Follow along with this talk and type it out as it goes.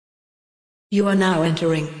You are now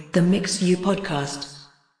entering the Mix You podcast.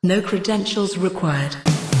 No credentials required.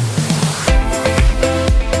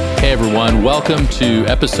 Hey everyone, welcome to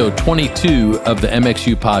episode 22 of the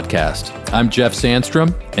MXU podcast. I'm Jeff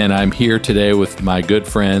Sandstrom, and I'm here today with my good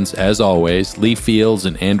friends, as always, Lee Fields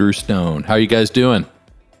and Andrew Stone. How are you guys doing?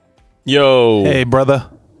 Yo. Hey, brother.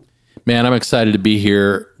 Man, I'm excited to be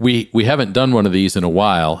here. We haven't done one of these in a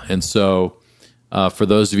while, and so for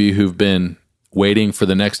those of you who've been waiting for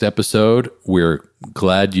the next episode, we're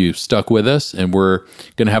glad you stuck with us, and we're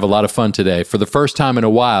going to have a lot of fun today. For the first time in a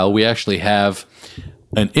while, we actually have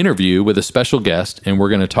an interview with a special guest, and we're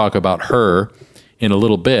going to talk about her in a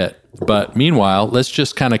little bit. But meanwhile, let's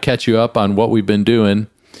just kind of catch you up on what we've been doing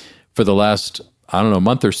for the last,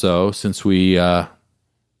 month or so since we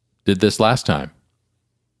did this last time.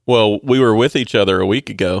 Well, we were with each other a week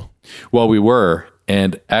ago. Well, we were,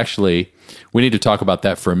 and actually, we need to talk about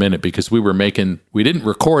that for a minute because we didn't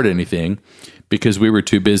record anything because we were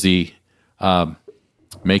too busy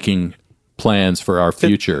making plans for our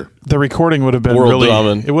future. The recording would have been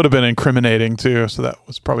it would have been incriminating too, so that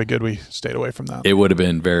was probably good we stayed away from that. It would have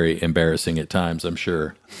been very embarrassing at times, I'm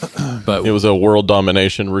sure. But it was a world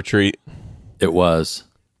domination retreat. It was.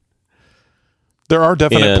 There are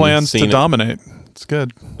definite plans to dominate. It's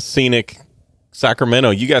good. Scenic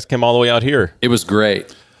Sacramento. You guys came all the way out here. It was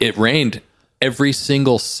great. It rained every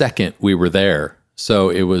single second we were there. So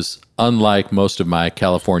it was unlike most of my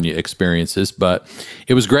California experiences, but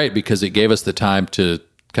it was great because it gave us the time to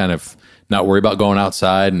kind of not worry about going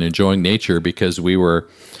outside and enjoying nature because we were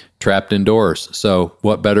trapped indoors. So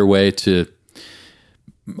what better way to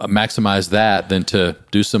maximize that than to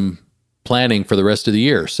do some planning for the rest of the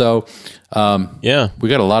year? So we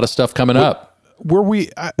got a lot of stuff coming up. Were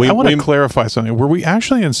I want to clarify something. Were we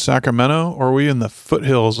actually in Sacramento, or were we in the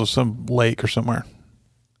foothills of some lake or somewhere?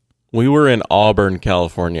 We were in Auburn,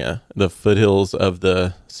 California, the foothills of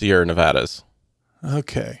the Sierra Nevadas.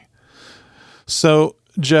 Okay. So,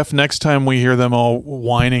 Jeff, next time we hear them all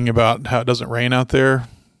whining about how it doesn't rain out there,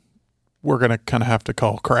 we're going to kind of have to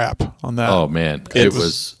call crap on that. Oh, man.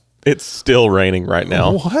 It's still raining right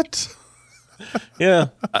now. What? Yeah.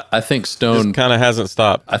 I think Stone kind of hasn't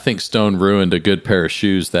stopped. I think Stone ruined a good pair of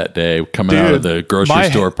shoes that day coming out of the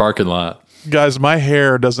grocery store parking lot. Guys, my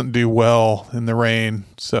hair doesn't do well in the rain,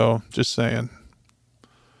 so just saying.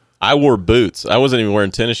 I wore boots. I wasn't even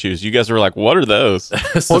wearing tennis shoes. You guys were like, what are those?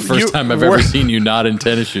 That's the first time I've ever seen you not in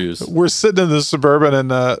tennis shoes. We're sitting in the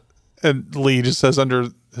Suburban, and Lee just says under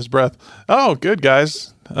his breath, "Oh, good,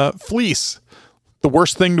 guys. Fleece. The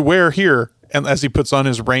worst thing to wear here." And as he puts on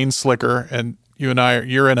his rain slicker, and you're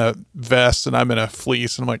in a vest and I'm in a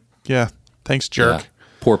fleece, and I'm like, yeah, thanks, jerk. Yeah.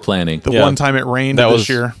 Poor planning. The one time it rained this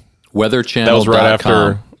year.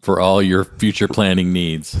 Weatherchannel.com for all your future planning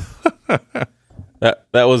needs. That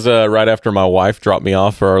was right after my wife dropped me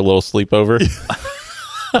off for our little sleepover.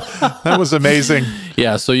 That was amazing.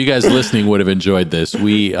 Yeah, so you guys listening would have enjoyed this.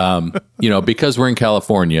 We, because we're in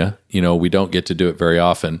California, we don't get to do it very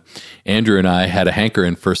often. Andrew and I had a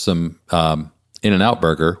hankering for some In-N-Out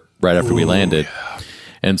burger right after we landed. Yeah.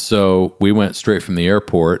 And so we went straight from the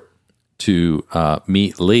airport to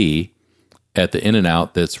meet Lee at the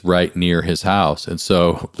In-N-Out that's right near his house. And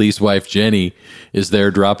so Lee's wife, Jenny, is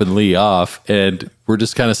there dropping Lee off. And we're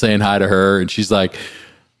just kind of saying hi to her. And she's like,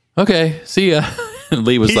 okay, see ya. And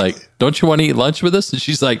Lee was like, don't you want to eat lunch with us? And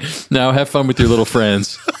she's like, no, have fun with your little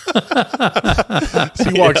friends.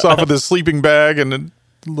 So he walks off with his sleeping bag and a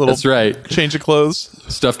little that's right. change of clothes.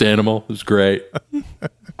 Stuffed animal. It was great.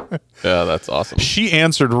 Yeah, that's awesome. She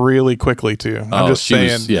answered really quickly, too. I'm just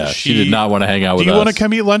saying. She did not want to hang out with us. Do you want to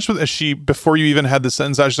come eat lunch with us? Before you even had the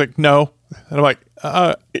sentence out, she's like, no. And I'm like,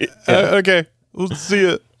 okay, we'll see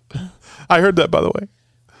you. I heard that, by the way.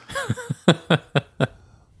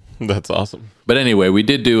 That's awesome. But anyway, we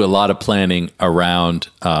did do a lot of planning around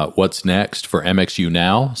what's next for MXU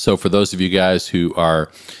Now. So for those of you guys who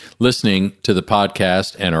are listening to the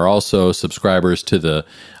podcast and are also subscribers to the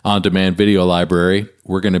on-demand video library,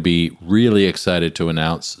 we're going to be really excited to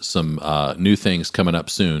announce some new things coming up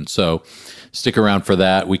soon. So stick around for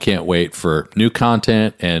that. We can't wait for new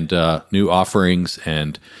content and new offerings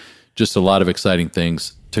and just a lot of exciting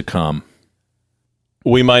things to come.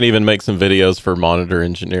 We might even make some videos for monitor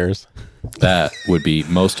engineers. That would be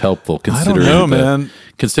most helpful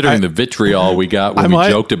considering the vitriol we got when we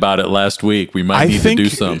joked about it last week. We might need to do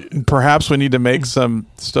some. Perhaps we need to make some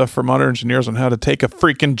stuff for monitor engineers on how to take a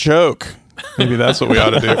freaking joke. Maybe that's what we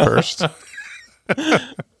ought to do first.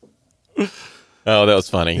 Oh, that was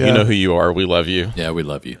funny. Yeah. You know who you are. We love you. Yeah, we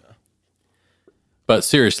love you. But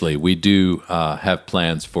seriously, we do have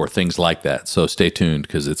plans for things like that. So stay tuned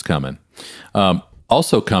because it's coming.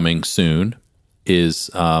 Also coming soon is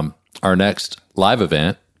our next live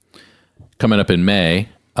event coming up in May,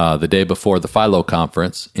 the day before the Philo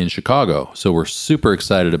Conference in Chicago. So we're super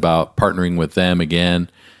excited about partnering with them again.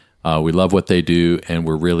 We love what they do, and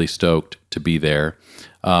we're really stoked to be there.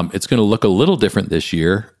 It's going to look a little different this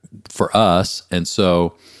year for us, and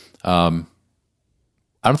so I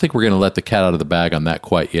don't think we're going to let the cat out of the bag on that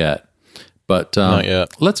quite yet. But Not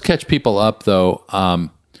yet. Let's catch people up, though, on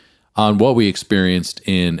what we experienced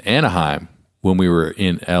in Anaheim when we were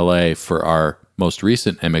in LA for our most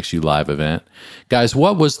recent MXU Live event. Guys,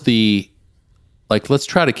 what was let's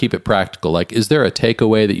try to keep it practical. Is there a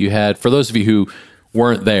takeaway that you had? For those of you who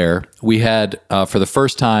weren't there, we had, for the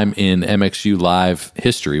first time in MXU Live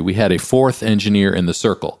history, we had a fourth engineer in the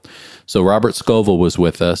circle. So Robert Scoville was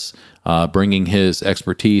with us, bringing his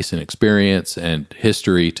expertise and experience and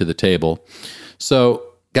history to the table. So,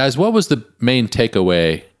 guys, what was the main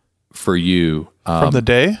takeaway for you? From the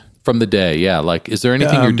day? From the day, yeah. Is there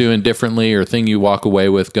anything you're doing differently or thing you walk away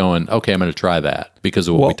with going, okay, I'm going to try that because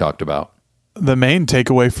of what we talked about? The main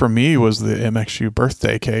takeaway for me was the MXU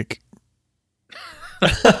birthday cake.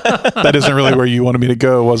 That isn't really where you wanted me to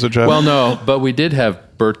go, was it, Jeff? Well, no, but we did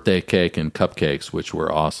have birthday cake and cupcakes, which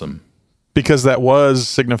were awesome. Because that was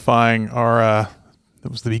signifying it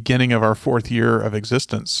was the beginning of our 4th year of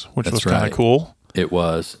existence, which was kind of cool. It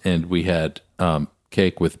was. And we had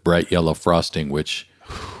cake with bright yellow frosting, which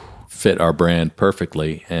fit our brand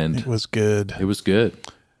perfectly. And it was good. It was good.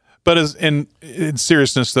 But in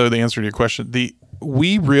seriousness, though, the answer to your question,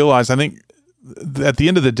 we realized, I think, at the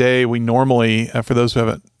end of the day, we normally, for those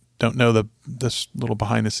who don't know this little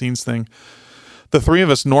behind the scenes thing, the three of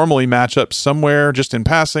us normally match up somewhere just in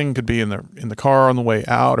passing, could be in the car on the way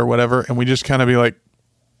out or whatever, and we just kind of be like,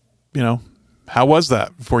 how was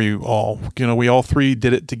that for you all? We all three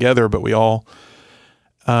did it together, but we all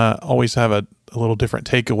always have a little different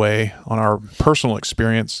takeaway on our personal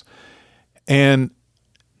experience. And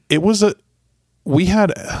it was Lee, how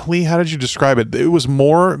did you describe it? There was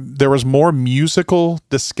more musical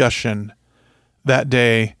discussion that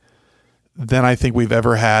day than I think we've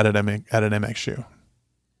ever had at an MXU.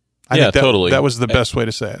 I think totally. That was the best way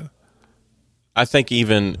to say it. I think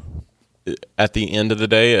even at the end of the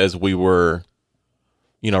day, as we were,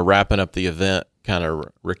 wrapping up the event, kind of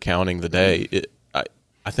recounting the day,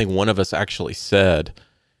 I think one of us actually said,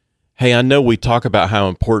 hey, I know we talk about how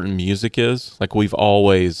important music is.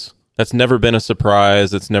 That's never been a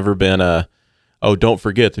surprise. It's never been don't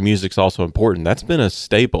forget the music's also important. That's been a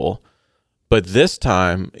staple. But this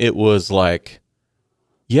time it was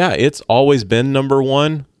it's always been number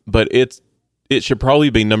one, but it should probably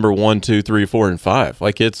be number 1, 2, 3, 4, and 5.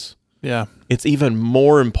 It's even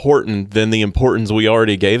more important than the importance we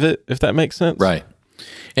already gave it, if that makes sense. Right.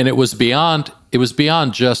 And it was beyond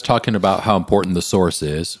just talking about how important the source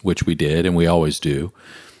is, which we did and we always do.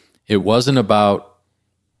 It wasn't about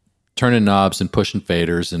turning knobs and pushing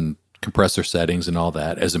faders and compressor settings and all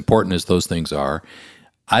that, as important as those things are.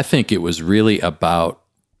 I think it was really about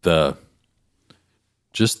the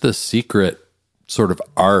secret sort of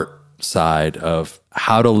art side of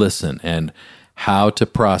how to listen and how to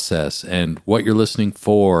process and what you're listening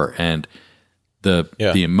for and the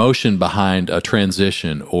emotion behind a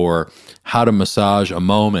transition or how to massage a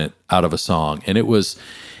moment out of a song. And it was,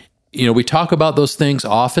 we talk about those things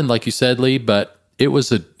often, like you said, Lee, but it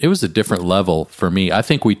was a different level for me. I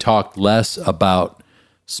think we talked less about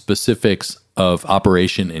specifics of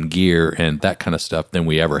operation and gear and that kind of stuff than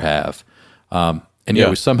we ever have.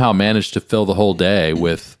 We somehow managed to fill the whole day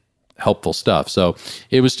with helpful stuff. So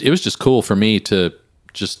it was just cool for me to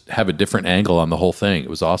just have a different angle on the whole thing. It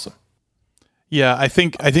was awesome. Yeah, I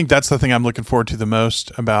think that's the thing I'm looking forward to the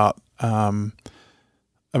most about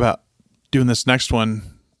doing this next one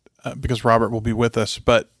because Robert will be with us,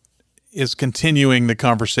 but is continuing the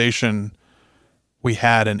conversation we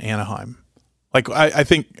had in Anaheim. I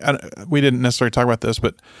think we didn't necessarily talk about this,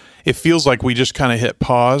 but it feels like we just kind of hit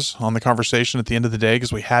pause on the conversation at the end of the day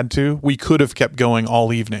because we had to. We could have kept going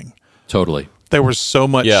all evening. Totally. There was so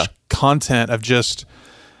much content of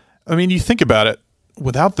you think about it,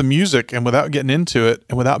 without the music and without getting into it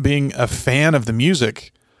and without being a fan of the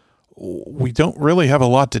music, we don't really have a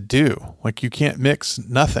lot to do. You can't mix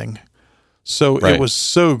nothing. So It was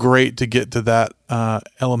so great to get to that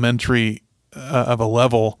elementary of a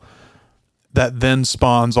level that then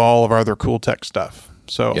spawns all of our other cool tech stuff.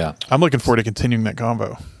 So I'm looking forward to continuing that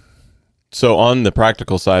convo. So on the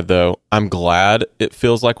practical side, though, I'm glad it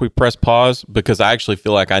feels like we pressed pause because I actually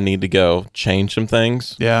feel like I need to go change some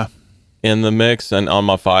things in the mix and on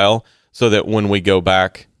my file so that when we go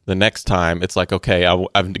back the next time, it's like, okay,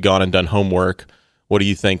 I've gone and done homework. What do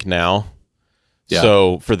you think now? Yeah.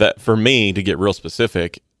 So for me to get real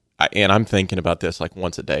specific, and I'm thinking about this like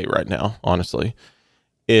once a day right now, honestly,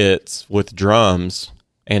 it's with drums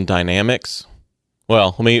and dynamics.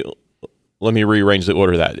 Well, let me rearrange the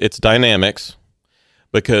order of that. It's dynamics,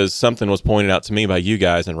 because something was pointed out to me by you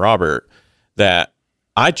guys and Robert that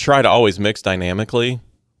I try to always mix dynamically.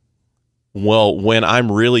 Well, when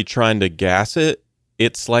I'm really trying to gas it,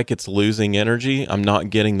 it's like it's losing energy. I'm not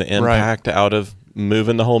getting the impact out of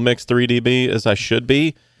moving the whole mix 3 dB as I should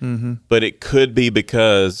be. Mm-hmm. But it could be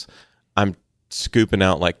because I'm scooping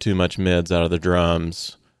out like too much mids out of the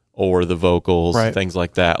drums or the vocals, things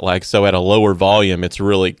like that. Like, so at a lower volume, it's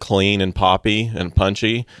really clean and poppy and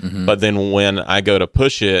punchy. Mm-hmm. But then when I go to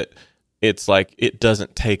push it, it's like it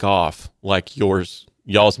doesn't take off like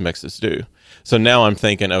y'all's mixes do. So now I'm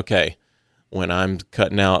thinking, okay, when I'm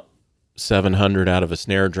cutting out 700 out of a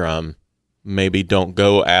snare drum, maybe don't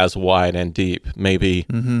go as wide and deep. Maybe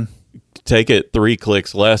take it 3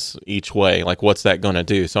 clicks less each way. Like, what's that going to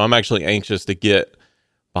do? So I'm actually anxious to get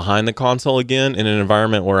behind the console again in an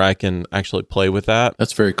environment where I can actually play with that.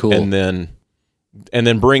 That's very cool. And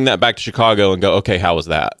then bring that back to Chicago and go, okay, how was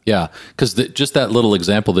that? Yeah, because just that little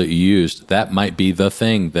example that you used, that might be the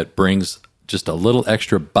thing that brings just a little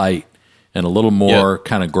extra bite and a little more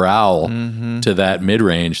kind of growl to that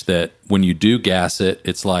mid-range, that when you do gas it,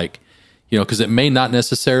 it's like, you know, because it may not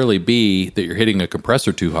necessarily be that you're hitting a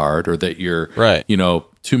compressor too hard or that you're, you know,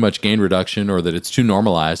 too much gain reduction or that it's too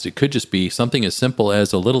normalized. It could just be something as simple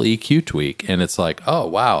as a little EQ tweak. And it's like, oh,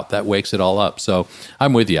 wow, that wakes it all up. So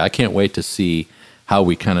I'm with you. I can't wait to see how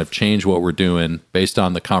we kind of change what we're doing based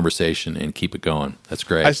on the conversation and keep it going. That's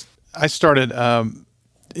great. I started on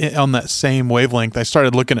that same wavelength. I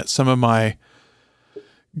started looking at some of my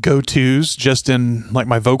go-tos just in like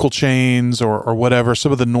my vocal chains or whatever,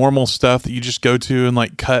 some of the normal stuff that you just go to and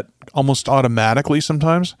like cut almost automatically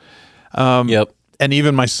sometimes. And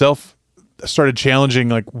even myself started challenging,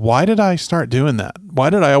 like, why did I start doing that?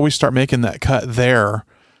 Why did I always start making that cut there?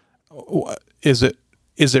 Is it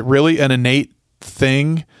really an innate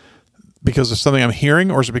thing because of something I'm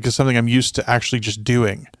hearing, or is it because something I'm used to actually just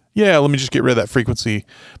doing? Yeah, let me just get rid of that frequency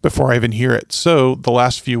before I even hear it. So the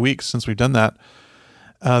last few weeks since we've done that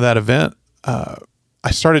event,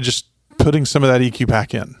 I started just putting some of that EQ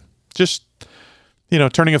pack in, just, you know,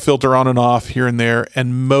 turning a filter on and off here and there.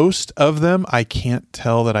 And most of them, I can't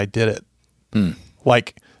tell that I did it.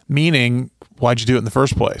 Like, meaning, why'd you do it in the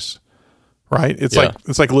first place? Right? It's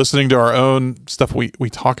like listening to our own stuff we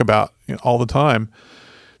talk about, you know, all the time.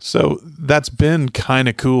 So that's been kind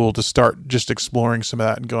of cool to start just exploring some of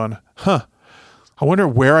that and going, I wonder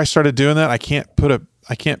where I started doing that. I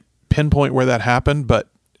can't pinpoint where that happened, but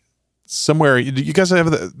somewhere. You guys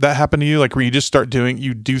have that happen to you? Like, where you just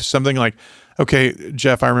you do something like, okay,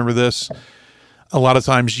 Jeff, I remember this. A lot of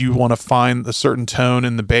times you want to find a certain tone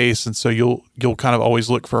in the bass, and so you'll kind of always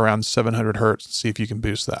look for around 700 hertz and see if you can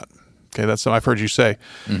boost that. Okay, that's what I've heard you say.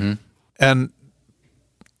 Mm-hmm. And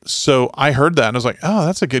so I heard that and I was like, oh,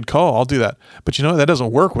 that's a good call. I'll do that. But you know, that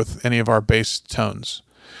doesn't work with any of our bass tones.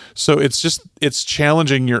 So it's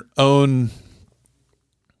challenging your own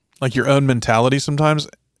mentality sometimes.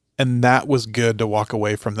 And that was good to walk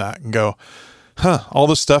away from that and go, all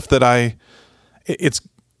the stuff that it's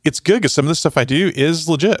good because some of the stuff I do is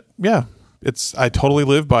legit. Yeah. I totally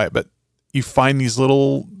live by it, but you find these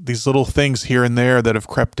little things here and there that have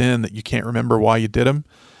crept in that you can't remember why you did them.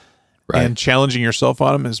 Right. And challenging yourself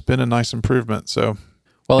on them has been a nice improvement. So,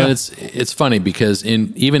 and it's funny because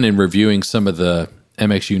even in reviewing some of the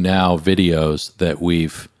MXU Now videos that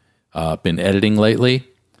we've been editing lately,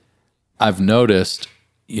 I've noticed,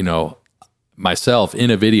 you know, myself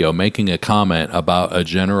in a video making a comment about a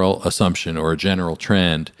general assumption or a general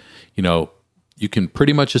trend. You know, you can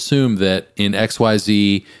pretty much assume that in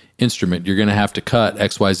XYZ instrument, you're going to have to cut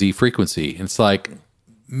XYZ frequency. And it's like,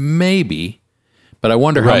 maybe. But I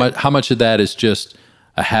wonder how much of that is just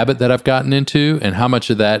a habit that I've gotten into, and how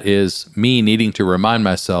much of that is me needing to remind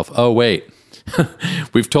myself, oh, wait,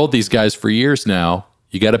 we've told these guys for years now,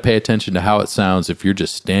 you got to pay attention to how it sounds if you're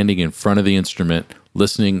just standing in front of the instrument,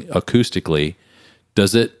 listening acoustically.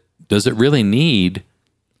 Does it really need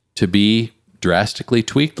to be drastically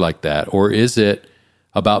tweaked like that? Or is it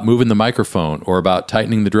about moving the microphone, or about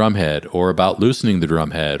tightening the drum head, or about loosening the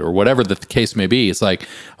drum head, or whatever the case may be? It's like,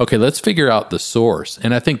 okay, let's figure out the source.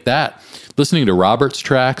 And I think that listening to Robert's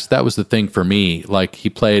tracks, that was the thing for me. Like, he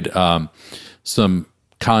played some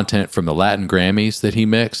content from the Latin Grammys that he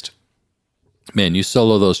mixed. Man, you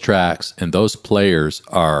solo those tracks and those players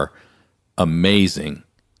are amazing.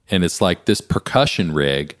 And it's like this percussion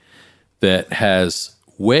rig that has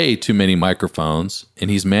way too many microphones, and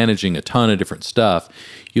he's managing a ton of different stuff.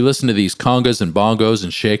 You listen to these congas and bongos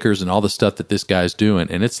and shakers and all the stuff that this guy's doing,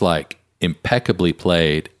 and it's like impeccably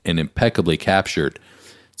played and impeccably captured.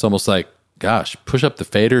 It's almost like, gosh, push up the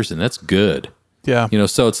faders and that's good. Yeah.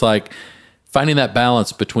 So it's like finding that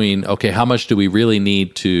balance between, okay, how much do we really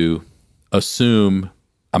need to assume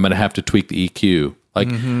I'm going to have to tweak the EQ? Like,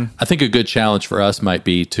 I think a good challenge for us might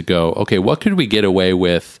be to go, okay, what could we get away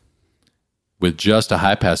with just a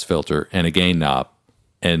high pass filter and a gain knob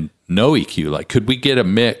and no EQ? Like, could we get a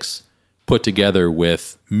mix put together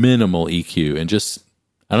with minimal EQ and just,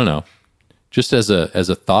 I don't know, just as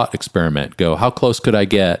a thought experiment, go, how close could I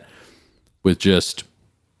get with just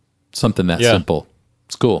something that simple?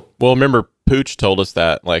 It's cool. Well, remember Pooch told us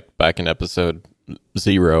that like back in episode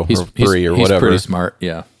 0 or 3 or whatever. He's pretty smart.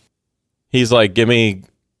 Yeah. He's like, give me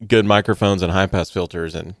good microphones and high pass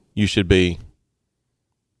filters, and you should be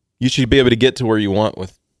able to get to where you want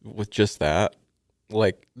with just that.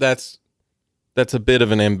 Like that's a bit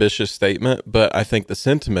of an ambitious statement, but I think the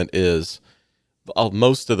sentiment is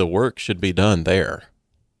most of the work should be done there.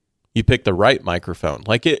 You pick the right microphone.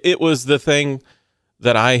 Like it was the thing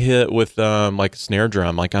that I hit with like a snare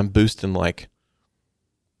drum. Like I'm boosting like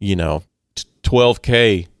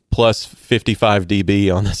 12K plus 55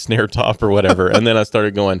 dB on the snare top or whatever. And then I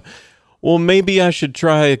started going, well, maybe I should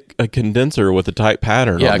try a condenser with a tight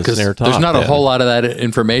pattern on the snare top. There's not a whole lot of that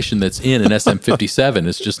information that's in an SM57.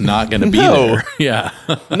 It's just not going to be there. Yeah.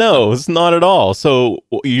 No, it's not at all. So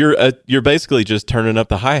you're basically just turning up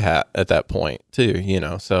the hi-hat at that point too,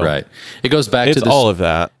 so right. It goes back to all of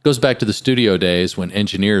that. Goes back to the studio days when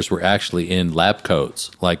engineers were actually in lab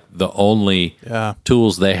coats. Like the only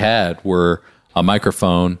tools they had were a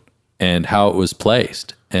microphone and how it was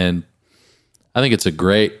placed. And I think it's a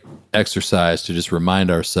great exercise to just remind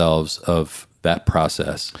ourselves of that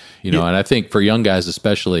process, and I think for young guys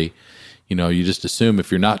especially, you just assume if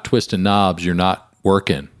you're not twisting knobs, you're not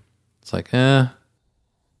working. It's like, there's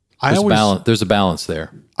a balance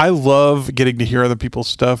there. I love getting to hear other people's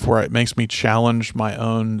stuff where it makes me challenge my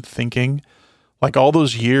own thinking. Like all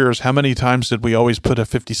those years, how many times did we always put a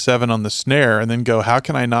 57 on the snare and then go, how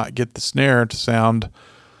can I not get the snare to sound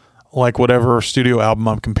like whatever studio album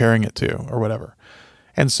I'm comparing it to or whatever?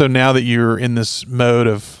 And so now that you're in this mode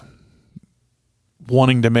of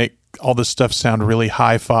wanting to make all this stuff sound really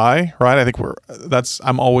hi-fi, right? I think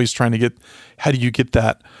I'm always trying to get, how do you get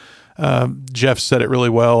that? Jeff said it really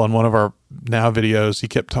well on one of our Now videos. He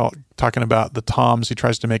kept talking about the toms. He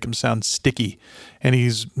tries to make them sound sticky. And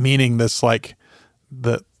he's meaning this like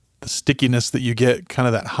the stickiness that you get, kind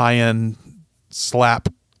of that high-end slap,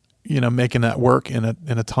 making that work in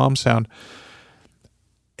a tom sound.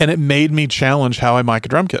 And it made me challenge how I mic a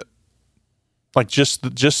drum kit. Like just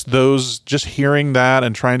hearing that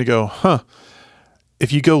and trying to go,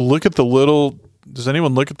 if you go look at does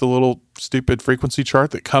anyone look at the little stupid frequency chart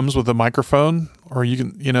that comes with a microphone? Or you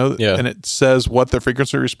can, and it says what the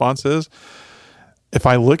frequency response is. If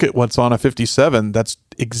I look at what's on a 57, that's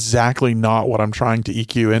exactly not what I'm trying to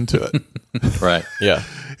EQ into it. Right. Yeah.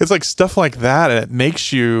 It's like stuff like that. And it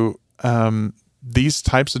makes you, these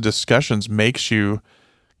types of discussions makes you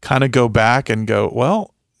kind of go back and go,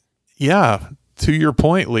 well, yeah, to your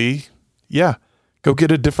point, Lee, go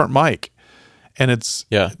get a different mic. And it's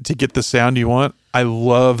to get the sound you want. I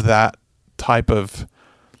love that type of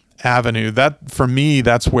avenue. That for me,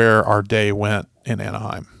 that's where our day went in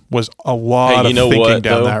Anaheim, was a lot of thinking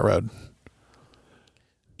down that road.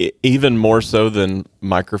 Even more so than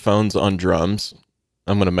microphones on drums,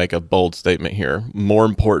 I'm going to make a bold statement here. More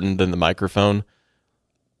important than the microphone,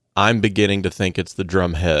 I'm beginning to think it's the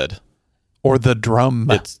drum head. Or the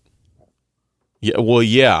drum. I'm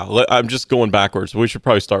just going backwards. We should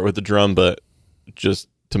probably start with the drum, but just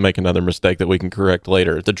to make another mistake that we can correct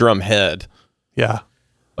later. The drum head. Yeah.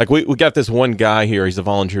 Like we got this one guy here. He's a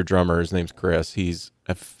volunteer drummer. His name's Chris. He's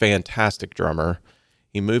a fantastic drummer.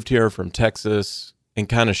 He moved here from Texas and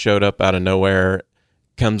kind of showed up out of nowhere,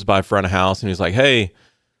 comes by front of house, and he's like, hey,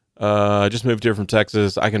 I just moved here from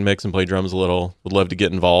Texas. I can mix and play drums a little. Would love to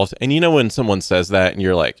get involved. And when someone says that and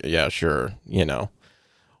you're like, yeah, sure,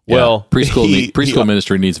 Well, preschool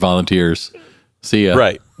ministry needs volunteers. See ya.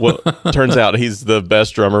 Right. Well, turns out he's the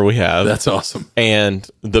best drummer we have. That's awesome. And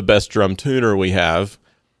the best drum tuner we have.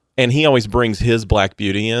 And he always brings his Black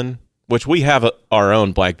Beauty in, which we have our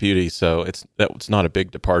own Black Beauty, so it's not a big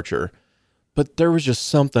departure. But there was just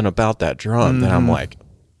something about that drum that I'm like,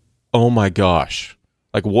 oh my gosh.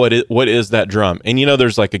 Like, what is that drum? And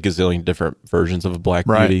there's like a gazillion different versions of a Black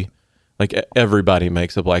Beauty. Like, everybody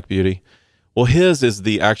makes a Black Beauty. Well, his is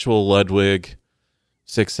the actual Ludwig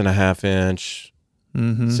 6.5 inch,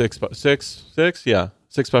 6 by 6,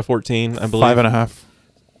 6x14, I believe. 5.5.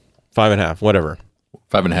 5.5, whatever.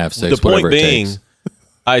 5.5, 6, The point whatever being, it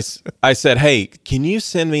takes. I said, hey, can you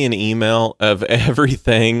send me an email of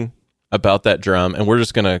everything about that drum, and we're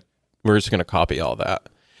just gonna copy all that.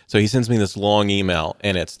 So he sends me this long email,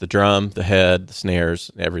 and it's the drum, the head, the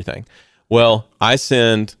snares, everything. Well, I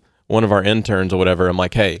send one of our interns or whatever. I'm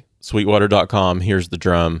like, hey, sweetwater.com, here's the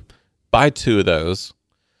drum. Buy 2 of those.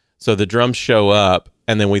 So the drums show up,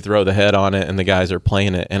 and then we throw the head on it, and the guys are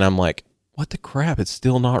playing it. And I'm like, what the crap? It's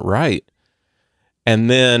still not right. And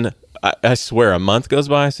then I swear a month goes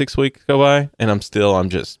by, 6 weeks go by, and I'm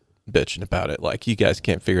just bitching about it. Like, you guys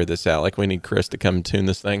can't figure this out. Like, we need Chris to come and tune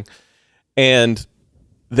this thing. And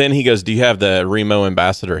then he goes, do you have the Remo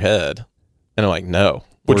Ambassador head? And I'm like, no.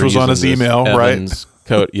 Which was on his email, Evans right?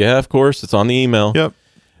 Code. Yeah, of course. It's on the email. Yep.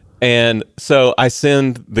 And so I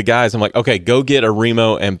send the guys, I'm like, okay, go get a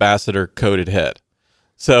Remo Ambassador coded head.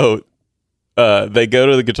 So they go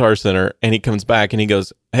to the Guitar Center, and he comes back, and he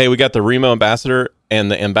goes, hey, we got the Remo Ambassador and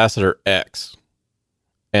the Ambassador X.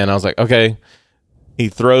 And I was like, okay. He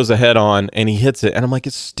throws a head on, and he hits it, and I'm like,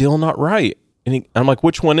 it's still not right. And I'm like,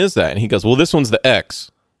 which one is that? And he goes, well, this one's the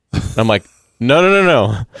X. And I'm like,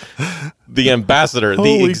 no. The Ambassador, the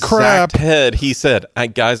Holy exact crap. head. He said,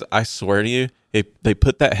 guys, I swear to you, they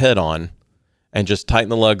put that head on and just tighten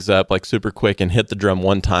the lugs up like super quick and hit the drum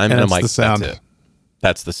one time. And I'm like, the sound. that's it.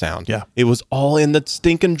 That's the sound. Yeah. It was all in the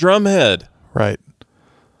stinking drum head. Right.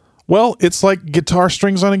 Well, it's like guitar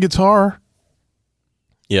strings on a guitar.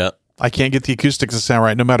 Yeah. I can't get the acoustics to sound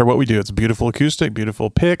right no matter what we do. It's a beautiful acoustic, beautiful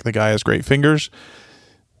pick. The guy has great fingers.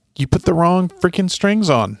 You put the wrong freaking strings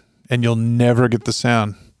on, and you'll never get the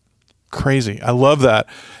sound. Crazy. I love that.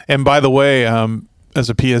 And by the way, as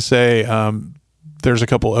a PSA, there's a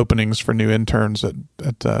couple openings for new interns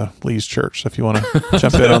at Lee's church. So if you want to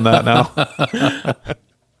jump in on that now.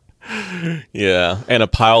 Yeah. And a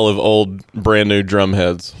pile of old, brand new drum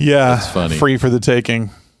heads. Yeah. That's funny. Free for the taking.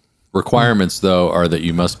 Requirements, though, are that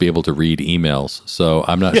you must be able to read emails. So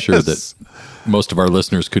I'm not sure that most of our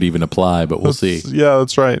listeners could even apply, but we'll see. Yeah,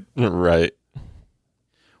 that's right. Right.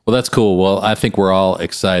 Well, that's cool. Well, I think we're all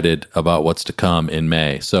excited about what's to come in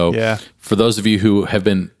May. So for those of you who have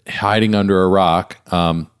been hiding under a rock,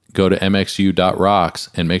 go to mxu.rocks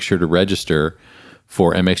and make sure to register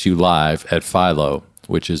for MXU Live at Philo,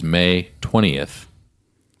 which is May 20th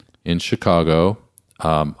in Chicago,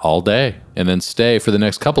 all day. And then stay for the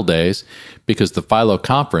next couple days because the Philo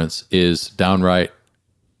conference is downright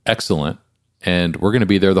excellent. And we're going to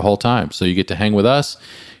be there the whole time. So you get to hang with us,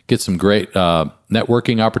 get some great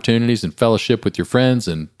networking opportunities and fellowship with your friends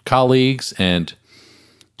and colleagues, and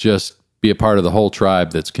just be a part of the whole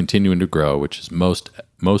tribe that's continuing to grow, which is most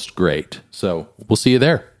great. So we'll see you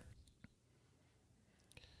there.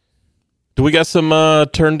 Do we got some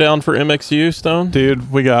turn down for MXU, Stone?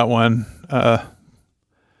 Dude, we got one.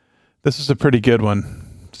 This is a pretty good one.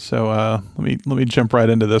 So let me jump right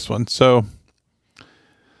into this one. So,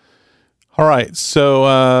 all right.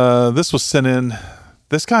 So this was sent in.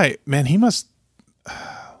 This guy, man, he must.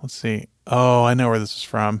 Let's see. Oh, I know where this is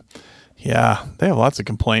from. Yeah, they have lots of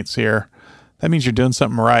complaints here. That means you're doing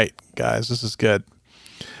something right, guys. This is good.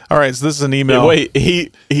 All right, so this is an email. Hey,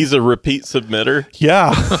 wait, he's a repeat submitter?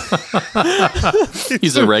 Yeah.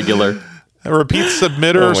 He's a regular. A repeat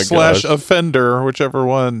submitter / offender, whichever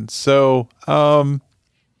one. So,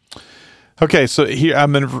 okay, so here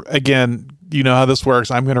I'm going to, again, you know how this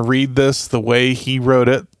works. I'm going to read this the way he wrote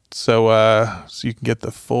it, so you can get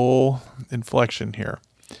the full inflection here.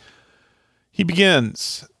 He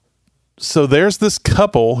begins, so there's this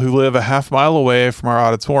couple who live a half mile away from our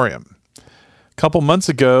auditorium. A couple months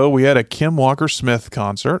ago, we had a Kim Walker-Smith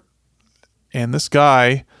concert, and this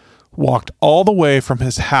guy walked all the way from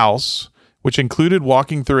his house, which included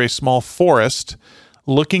walking through a small forest,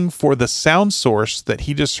 looking for the sound source that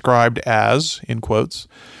he described as, in quotes,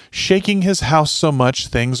 shaking his house so much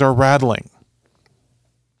things are rattling.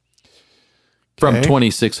 From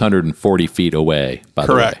 2,640 feet away, by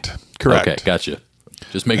the way. Correct. Okay, gotcha.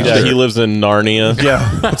 Just making Yeah, sure. he lives in Narnia.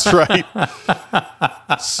 Yeah, that's right.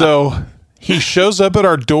 So he shows up at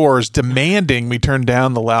our doors demanding we turn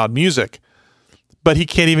down the loud music, but he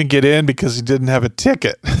can't even get in because he didn't have a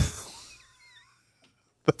ticket.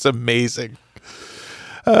 That's amazing.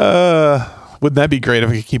 Wouldn't that be great if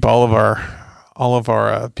we could keep all of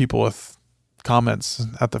our people with comments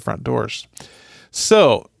at the front doors?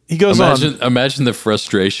 So he goes on. Imagine the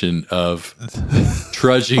frustration of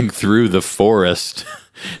trudging through the forest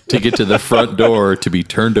to get to the front door to be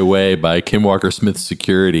turned away by Kim Walker-Smith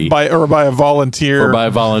security by a volunteer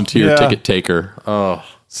ticket taker. Oh.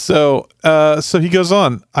 So he goes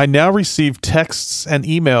on. I now receive texts and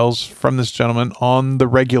emails from this gentleman on the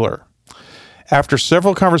regular. After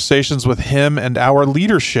several conversations with him and our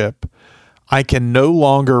leadership, I can no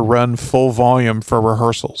longer run full volume for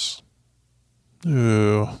rehearsals.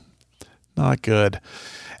 Ooh, not good.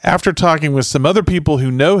 After talking with some other people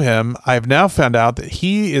who know him, I have now found out that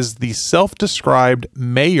he is the self-described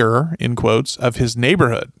mayor, in quotes, of his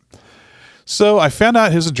neighborhood. So I found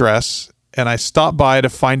out his address, and I stopped by to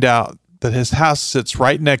find out that his house sits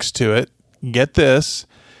right next to it. Get this,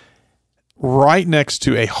 right next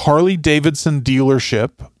to a Harley-Davidson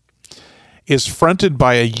dealership, is fronted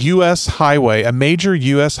by a U.S. highway, a major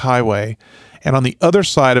U.S. highway, and on the other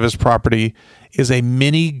side of his property is a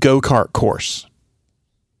mini go-kart course.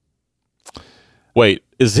 Wait,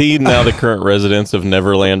 is he now the current resident of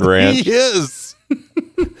Neverland Ranch? He is.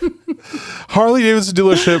 Harley-Davidson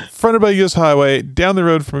dealership, fronted by U.S. highway, down the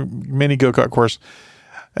road from a mini go-kart course.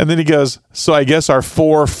 And then he goes, so I guess our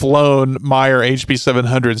 4 flown Meyer HB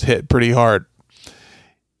 700s hit pretty hard.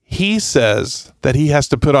 He says that he has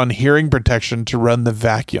to put on hearing protection to run the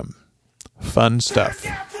vacuum. Fun stuff.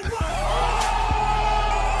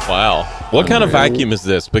 Wow. What kind of vacuum is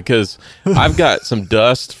this? Because I've got some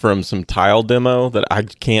dust from some tile demo that I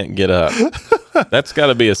can't get up. That's got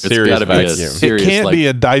to be a serious vacuum. It can't be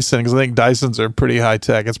a Dyson, because I think Dysons are pretty high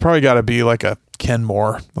tech. It's probably got to be like a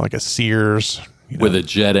Kenmore, like a Sears. With a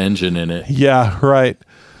jet engine in it. Yeah, right.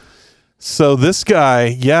 So this guy,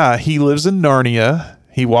 he lives in Narnia.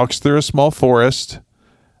 He walks through a small forest.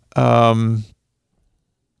 And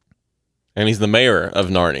he's the mayor of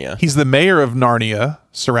Narnia. He's the mayor of Narnia,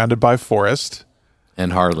 surrounded by forest.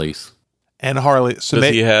 And Harleys. So does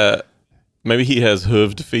he have... Maybe he has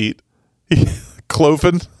hooved feet.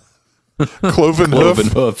 Cloven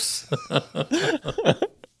hoofs.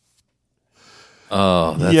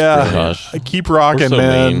 Oh, that's brilliant. Keep rocking, so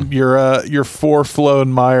man. mean. Your 4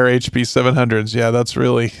 flown Meyer HB 700s. Yeah, that's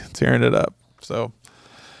really tearing it up. So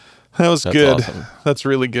that was good. Awesome. That's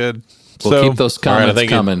really good. We'll keep those comments right,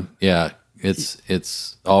 coming.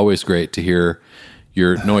 It's always great to hear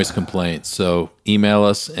your noise complaints. So email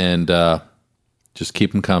us and just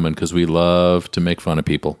keep them coming, because we love to make fun of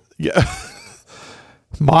people. Yeah.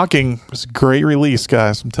 Mocking was a great release,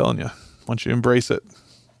 guys. I'm telling you. Once you embrace it.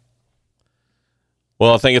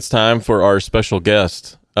 Well, I think it's time for our special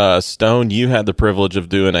guest. Stone, you had the privilege of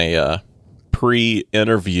doing a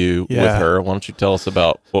pre-interview with her. Why don't you tell us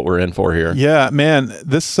about what we're in for here? Yeah, man.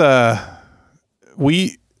 This,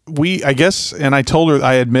 we, I guess, and I told her,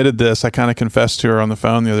 I admitted this, I kind of confessed to her on the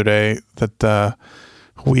phone the other day that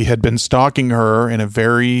we had been stalking her in a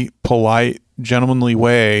very polite, gentlemanly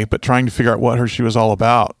way, but trying to figure out what she was all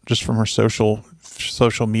about, just from her social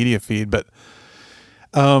media feed. But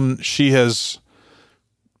she has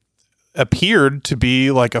appeared to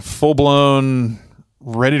be like a full-blown,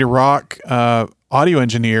 ready-to-rock audio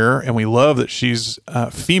engineer, and we love that she's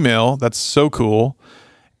female. That's so cool.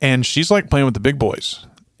 And she's like playing with the big boys.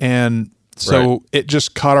 And so It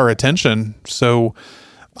just caught our attention. So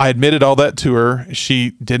I admitted all that to her.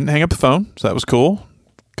 She didn't hang up the phone, so that was cool,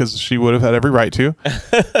 because she would have had every right to.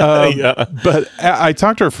 But I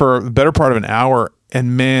talked to her for the better part of an hour,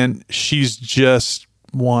 and man, she's just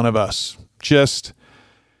one of us. Just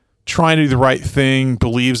trying to do the right thing,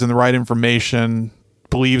 believes in the right information,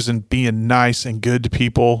 believes in being nice and good to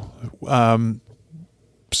people.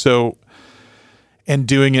 And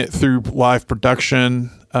doing it through live production.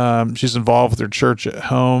 She's involved with her church at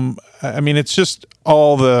home. I mean, it's just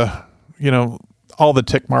all the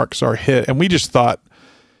tick marks are hit. And we just thought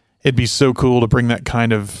it'd be so cool to bring that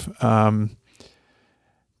kind of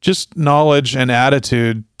just knowledge and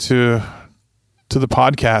attitude to the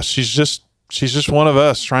podcast. She's just one of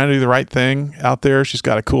us trying to do the right thing out there. She's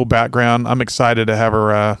got a cool background. I'm excited to have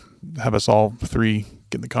her, have us all three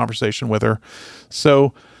get in the conversation with her.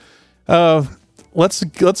 So, let's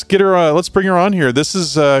get her. Let's bring her on here. This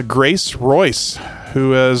is Grace Royse,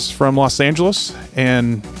 who is from Los Angeles,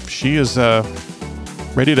 and she is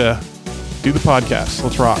ready to do the podcast.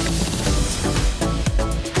 Let's rock.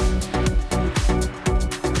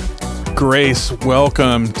 Grace,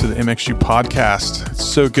 welcome to the MXU podcast. It's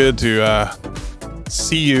so good to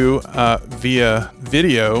see you via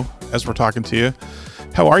video as we're talking to you.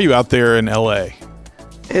 How are you out there in LA?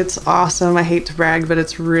 It's awesome. I hate to brag, but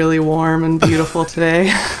it's really warm and beautiful today.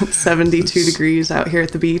 It's 72 degrees out here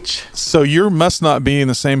at the beach. So you must not be in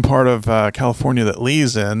the same part of California that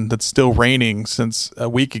Lee's in, that's still raining since a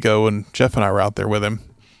week ago when Jeff and I were out there with him.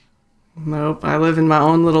 Nope. I live in my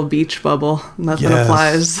own little beach bubble. Nothing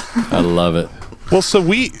applies. I love it. Well, so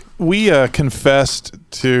we confessed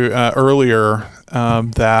to earlier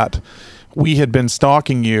that we had been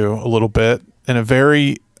stalking you a little bit in a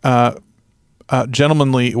very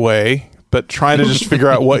gentlemanly way, but trying to just figure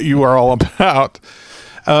out what you are all about.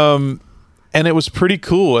 And it was pretty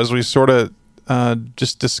cool as we sort of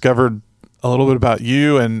just discovered a little bit about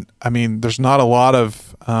you. And I mean, there's not a lot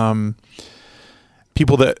of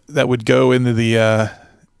people that would go into the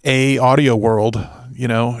audio world,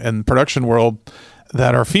 and production world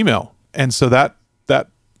that are female. And so that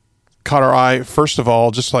caught our eye, first of all,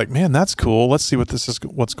 just like, man, that's cool. Let's see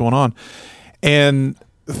what's going on. And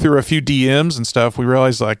through a few DMs and stuff, we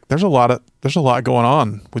realized like there's a lot going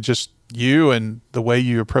on with just you and the way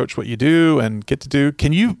you approach what you do and get to do.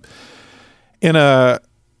 Can you, in a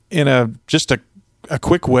just a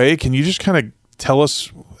quick way, can you just kind of tell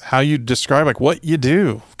us how you describe like what you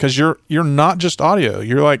do? Because you're not just audio.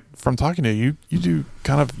 You're like, from talking to you, you do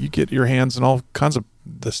you get your hands in all kinds of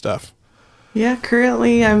this stuff. Yeah,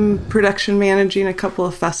 currently I'm production managing a couple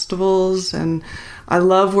of festivals, and I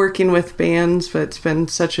love working with bands, but it's been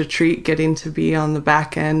such a treat getting to be on the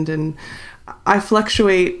back end. And I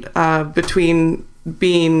fluctuate between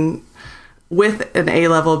being with an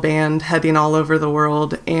A-level band heading all over the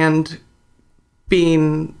world and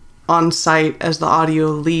being on site as the audio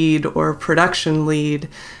lead or production lead.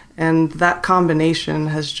 And that combination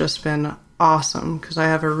has just been awesome because I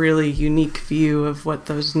have a really unique view of what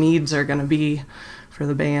those needs are going to be for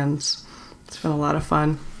the bands. It's been a lot of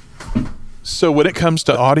fun. So when it comes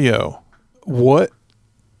to audio,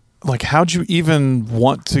 how'd you even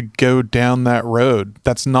want to go down that road?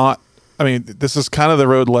 That's not, I mean, this is kind of the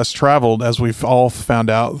road less traveled, as we've all found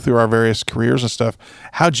out through our various careers and stuff.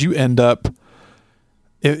 How'd you end up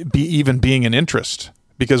even being an interest?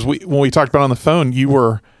 Because when we talked about on the phone,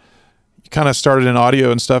 you kind of started in audio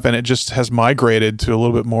and stuff, and it just has migrated to a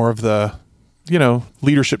little bit more of the,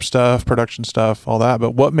 leadership stuff, production stuff, all that.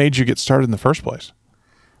 But what made you get started in the first place?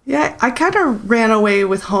 Yeah, I kind of ran away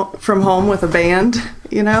from home with a band,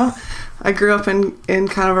 I grew up in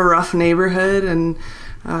kind of a rough neighborhood, and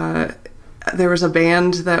there was a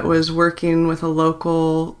band that was working with a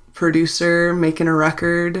local producer making a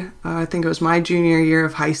record. I think it was my junior year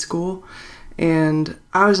of high school, and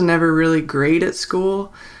I was never really great at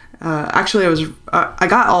school. Actually, I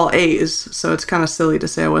got all A's, so it's kind of silly to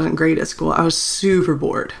say I wasn't great at school. I was super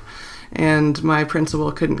bored, and my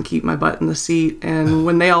principal couldn't keep my butt in the seat. And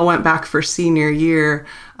when they all went back for senior year,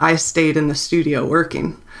 I stayed in the studio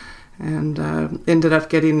working, and ended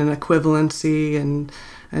up getting an equivalency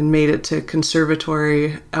and made it to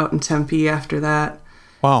conservatory out in Tempe after that.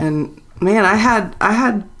 Wow. And man, I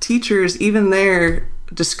had teachers even there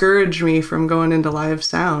discourage me from going into live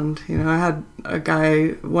sound. I had a guy,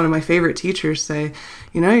 one of my favorite teachers, say,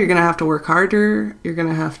 you're going to have to work harder. You're going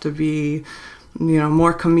to have to be,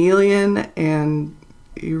 more chameleon, and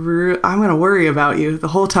I'm going to worry about you the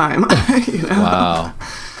whole time. Wow.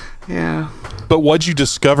 Yeah. But what'd you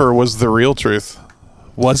discover was the real truth?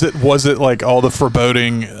 Was it like all the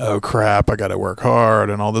foreboding, oh crap, I got to work hard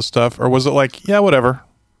and all this stuff? Or was it like, yeah, whatever?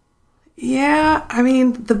 Yeah, I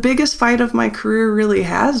mean, the biggest fight of my career really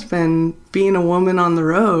has been being a woman on the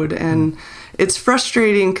road. And it's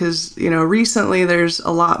frustrating because, recently there's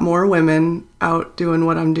a lot more women out doing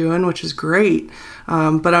what I'm doing, which is great.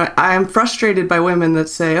 But I'm frustrated by women that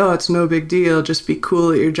say, oh, it's no big deal, just be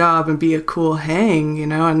cool at your job and be a cool hang,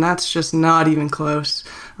 and that's just not even close.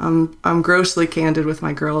 I'm grossly candid with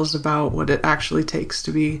my girls about what it actually takes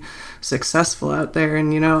to be successful out there.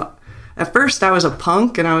 And, at first I was a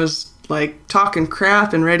punk, and I was like talking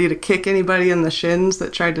crap and ready to kick anybody in the shins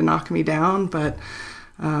that tried to knock me down. But,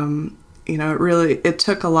 it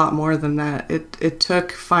took a lot more than that. It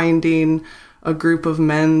took finding a group of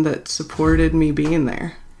men that supported me being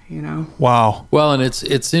there, Wow. Well, and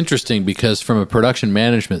it's interesting because from a production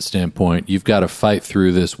management standpoint, you've got to fight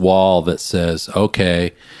through this wall that says,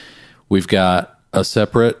 okay, we've got a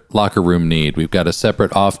separate locker room need. We've got a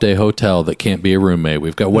separate off-day hotel that can't be a roommate.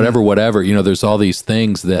 We've got whatever. There's all these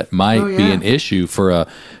things that might be an issue for a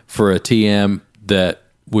TM that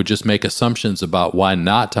would just make assumptions about why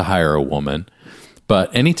not to hire a woman.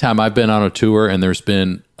 But anytime I've been on a tour and there's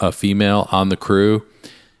been a female on the crew,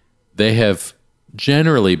 they have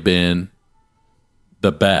generally been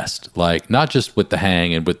the best, like not just with the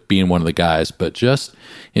hang and with being one of the guys, but just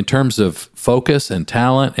in terms of focus and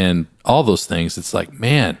talent and all those things. It's like,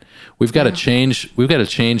 man, we've got to change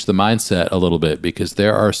the mindset a little bit, because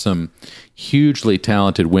there are some hugely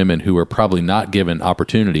talented women who are probably not given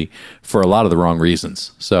opportunity for a lot of the wrong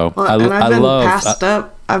reasons. So I've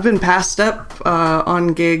been passed up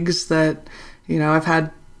on gigs that, I've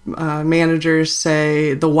had managers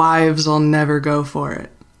say the wives will never go for it.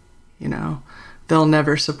 they'll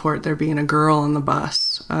never support there being a girl on the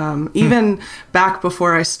bus. Even back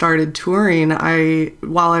before I started touring,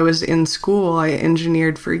 while I was in school, I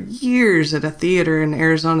engineered for years at a theater in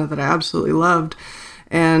Arizona that I absolutely loved.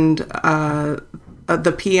 And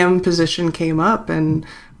the PM position came up, and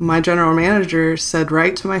my general manager said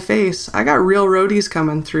right to my face, I got real roadies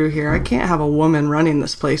coming through here. I can't have a woman running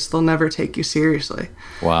this place. They'll never take you seriously.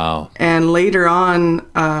 Wow. And later on,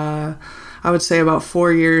 I would say about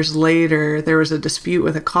 4 years later, there was a dispute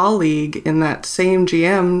with a colleague, and that same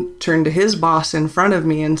GM turned to his boss in front of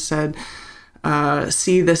me and said,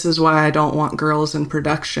 see, this is why I don't want girls in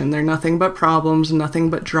production. They're nothing but problems, nothing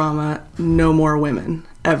but drama, no more women,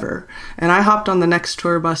 ever. And I hopped on the next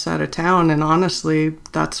tour bus out of town, and honestly,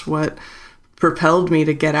 that's what propelled me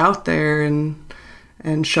to get out there and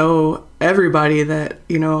show everybody that,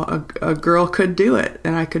 you know, a girl could do it,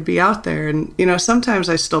 and I could be out there. And, you know, sometimes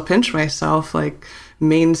I still pinch myself, like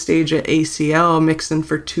main stage at ACL mixing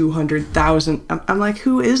for 200,000. I'm like,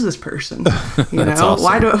 who is this person? You know, awesome.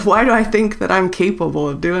 why do I think that I'm capable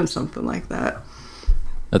of doing something like that?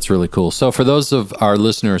 That's really cool. So for those of our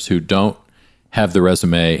listeners who don't have the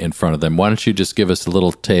resume in front of them, why don't you just give us a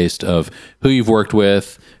little taste of who you've worked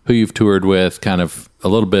with, who you've toured with, kind of a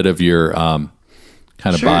little bit of your kind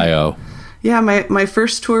of Sure. bio. Yeah, my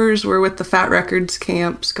first tours were with the Fat Records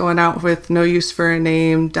camps, going out with No Use for a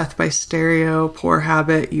Name, Death by Stereo, Poor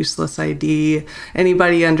Habit, Useless ID,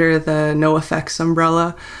 anybody under the No Effects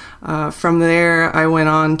umbrella. From there, I went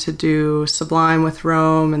on to do Sublime with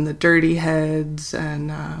Rome and the Dirty Heads,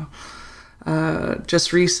 and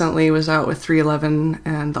just recently was out with 311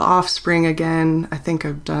 and The Offspring again. I think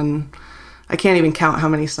I can't even count how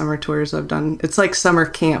many summer tours I've done. It's like summer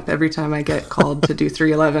camp. Every time I get called to do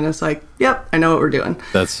 311, it's like, yep, I know what we're doing.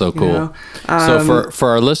 That's so cool. You know? So for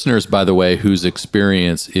our listeners, by the way, whose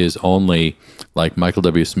experience is only like Michael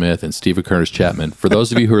W. Smith and Stephen Curtis Chapman, for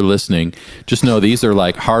those of you who are listening, just know these are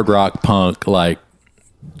like hard rock punk, like,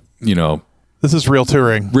 you know, This is real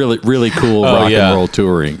touring. really, really cool rock and roll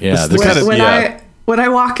touring. Yeah. When I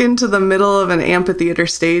walk into the middle of an amphitheater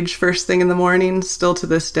stage first thing in the morning, still to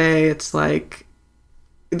this day, it's like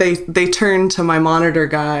they turn to my monitor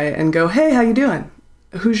guy and go, "Hey, how you doing?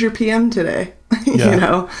 Who's your PM today?" Yeah. You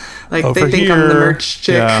know, like Over they think I'm the here. merch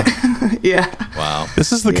chick. Yeah. Yeah. Wow.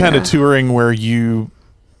 This is the kind of Yeah. touring where you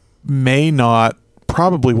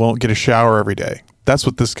probably won't get a shower every day. That's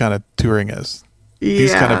what this kind of touring is.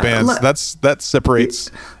 These kind of bands. That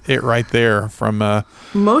separates it right there from.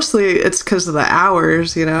 Mostly it's because of the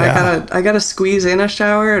hours, you know. Yeah. I gotta squeeze in a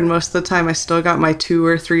shower, and most of the time I still got my 2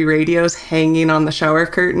 or 3 radios hanging on the shower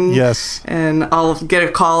curtain. Yes. And I'll get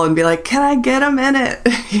a call and be like, "Can I get a minute?"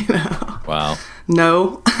 You know. Wow.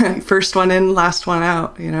 No, first one in, last one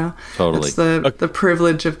out, you know. Totally. It's the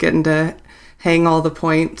privilege of getting to hang all the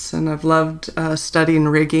points, and I've loved studying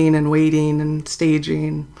rigging and weighting and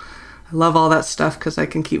staging. I love all that stuff because I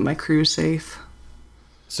can keep my crew safe.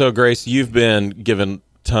 So, Grace, you've been given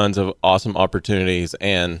tons of awesome opportunities,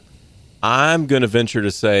 and I'm going to venture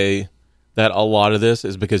to say that a lot of this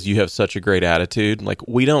is because you have such a great attitude. Like,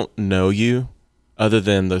 we don't know you other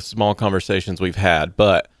than the small conversations we've had,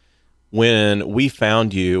 but when we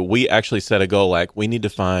found you, we actually set a goal, like, we need to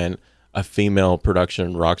find a female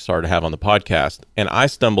production rock star to have on the podcast. And I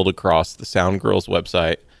stumbled across the Sound Girls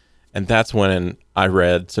website, and that's when I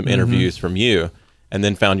read some interviews from you and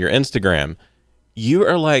then found your Instagram. You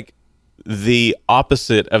are like the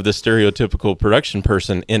opposite of the stereotypical production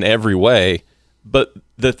person in every way. But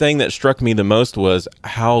the thing that struck me the most was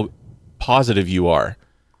how positive you are.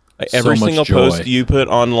 Every much single joy. post you put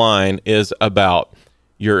online is about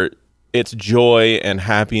it's joy and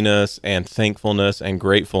happiness and thankfulness and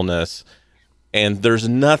gratefulness. And there's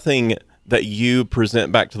nothing that you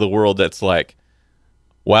present back to the world that's like,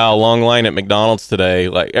 wow, long line at McDonald's today.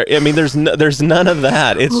 Like, I mean, there's none of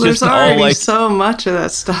that. It's Well, just there's all already like, so much of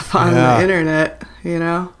that stuff on Yeah. the internet, you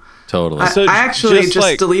know. Totally. I actually just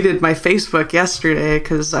like- deleted my Facebook yesterday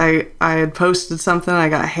because I had posted something. I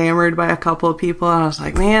got hammered by a couple of people, and I was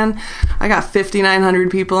like, man, I got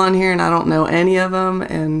 5,900 people on here, and I don't know any of them.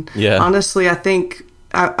 And Yeah. honestly, I think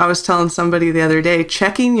I was telling somebody the other day,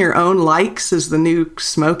 checking your own likes is the new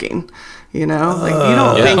smoking. You know, like you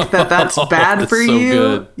don't think that that's bad That's for so you.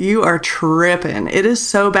 good. You are tripping. It is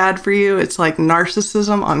so bad for you. It's like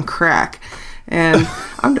narcissism on crack. And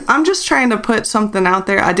I'm just trying to put something out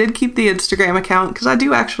there. I did keep the Instagram account because I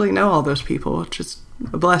do actually know all those people, which is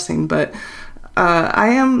a blessing. But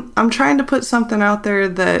I'm trying to put something out there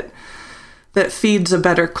that feeds a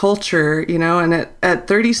better culture, you know. And at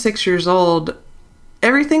 36 years old,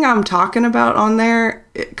 everything I'm talking about on there,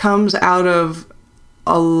 it comes out of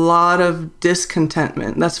a lot of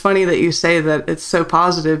discontentment. That's funny that you say that it's so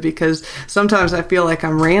positive, because sometimes I feel like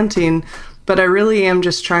I'm ranting, but I really am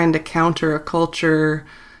just trying to counter a culture,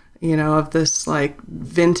 you know, of this like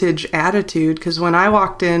vintage attitude. Because when I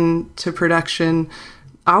walked into production,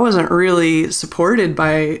 I wasn't really supported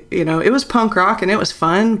by, you know, it was punk rock and it was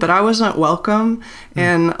fun, but I wasn't welcome.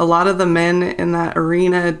 And a lot of the men in that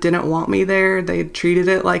arena didn't want me there. They treated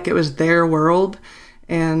it like it was their world.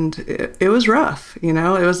 And it was rough, you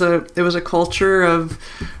know. It was a culture of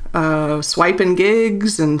swiping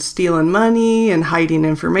gigs and stealing money and hiding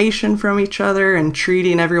information from each other and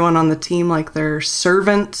treating everyone on the team like they're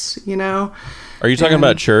servants, you know. Are you talking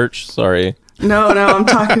about church? Sorry. No, I'm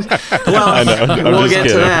talking. Well, I know, we'll get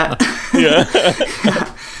kidding. to that.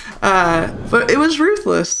 Yeah. But it was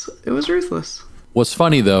ruthless. It was ruthless. What's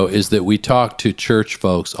funny, though, is that we talk to church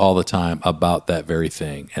folks all the time about that very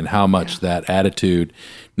thing and how much that attitude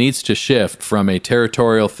needs to shift from a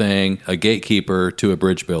territorial thing, a gatekeeper, to a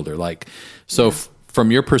bridge builder. Like, so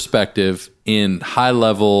from your perspective, in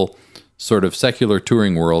high-level sort of secular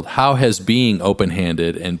touring world, how has being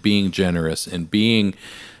open-handed and being generous and being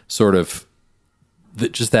sort of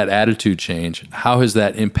just that attitude change, how has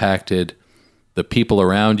that impacted the people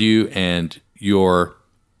around you and your,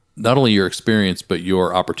 not only your experience, but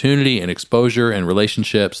your opportunity and exposure and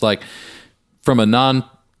relationships? Like, from a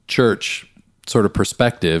non-church sort of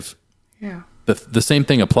perspective, the same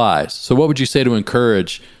thing applies. So what would you say to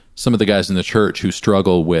encourage some of the guys in the church who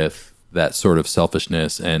struggle with that sort of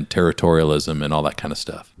selfishness and territorialism and all that kind of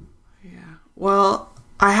stuff? Yeah. Well,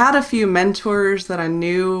 I had a few mentors that I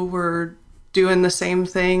knew were doing the same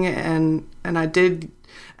thing, and I did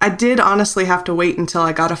honestly have to wait until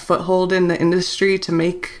I got a foothold in the industry to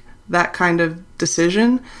make that kind of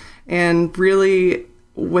decision. And really,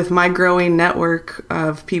 with my growing network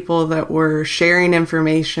of people that were sharing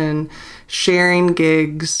information, sharing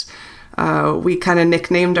gigs, we kind of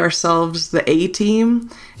nicknamed ourselves the A-Team,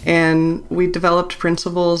 and we developed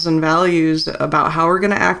principles and values about how we're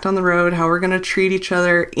going to act on the road, how we're going to treat each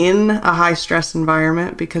other in a high-stress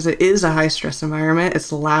environment, because it is a high-stress environment.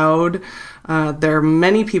 It's loud. There are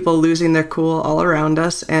many people losing their cool all around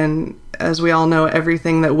us, and as we all know,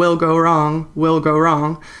 everything that will go wrong will go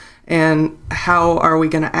wrong. And how are we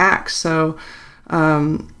going to act? So,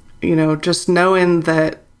 you know, just knowing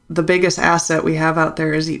that the biggest asset we have out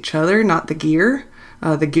there is each other, not the gear.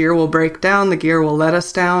 The gear will break down, the gear will let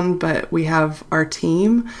us down, but we have our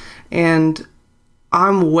team. And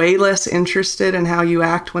I'm way less interested in how you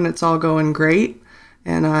act when it's all going great.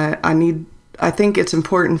 And I think it's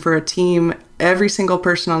important for a team. Every single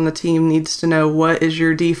person on the team needs to know what is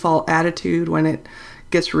your default attitude when it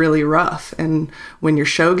gets really rough, and when your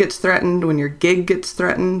show gets threatened, when your gig gets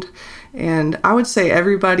threatened. And I would say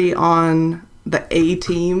everybody on the A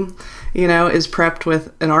team, you know, is prepped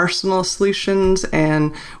with an arsenal of solutions,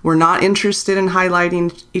 and we're not interested in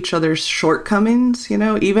highlighting each other's shortcomings. You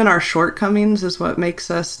know, even our shortcomings is what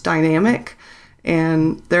makes us dynamic.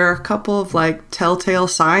 And there are a couple of like telltale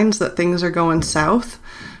signs that things are going south.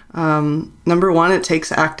 Number one, it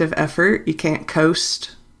takes active effort. You can't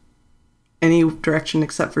coast any direction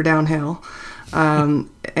except for downhill. And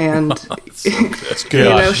That's good. You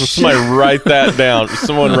know, somebody write that down.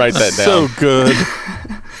 Someone write that down. So good.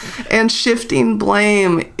 And shifting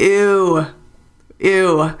blame. Ew.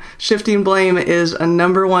 Shifting blame is a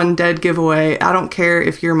number one dead giveaway. I don't care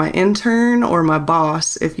if you're my intern or my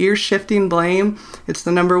boss. If you're shifting blame, it's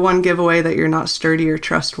the number one giveaway that you're not sturdy or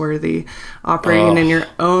trustworthy, operating in your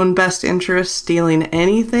own best interest, stealing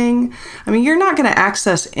anything. I mean, you're not going to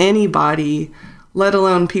access anybody, let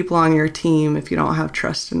alone people on your team, if you don't have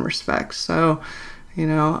trust and respect. So, you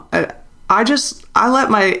know, I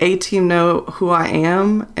let my A-team know who I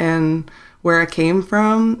am and where I came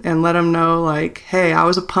from, and let them know, like, hey, I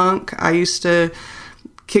was a punk. I used to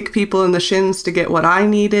kick people in the shins to get what I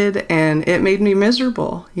needed, and it made me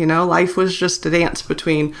miserable. You know, life was just a dance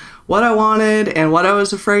between what I wanted and what I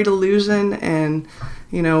was afraid of losing, and,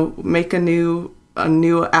 you know, make a new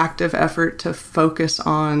active effort to focus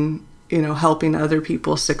on, you know, helping other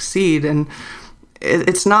people succeed. And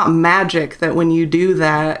it's not magic that when you do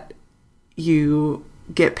that, you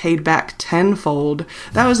get paid back tenfold.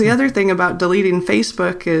 That was the other thing about deleting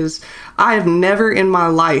Facebook, is I have never in my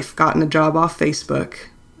life gotten a job off Facebook.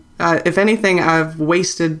 If anything, I've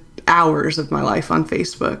wasted hours of my life on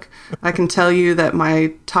Facebook. I can tell you that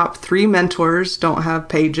my top 3 mentors don't have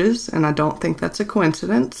pages, and I don't think that's a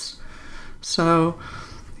coincidence. So,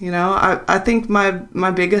 you know, I think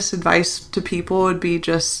my biggest advice to people would be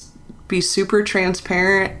just be super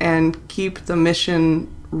transparent and keep the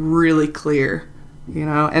mission really clear. You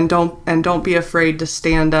know, and don't be afraid to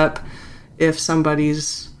stand up if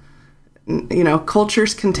somebody's,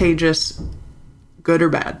 culture's contagious, good or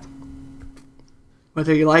bad,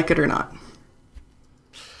 whether you like it or not.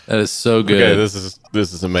 That is so good. Okay,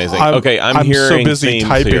 this is amazing. I'm hearing so busy themes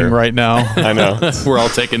typing here. right now. I know. We're all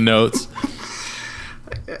taking notes.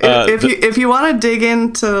 If you want to dig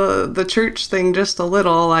into the church thing just a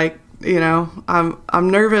little, like, I'm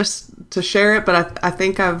nervous to share it, but I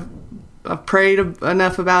think I've prayed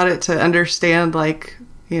enough about it to understand, like,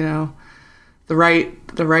 the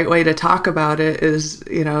right way to talk about it is,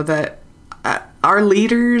 that our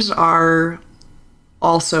leaders are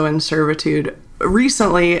also in servitude.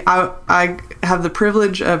 Recently, I have the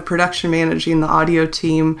privilege of production managing the audio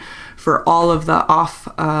team for all of the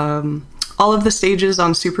stages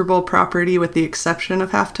on Super Bowl property, with the exception of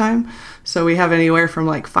halftime. So we have anywhere from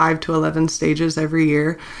like 5 to 11 stages every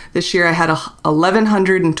year. This year I had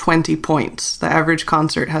 1,120 points. The average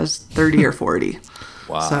concert has 30 or 40.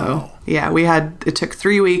 Wow. So yeah, it took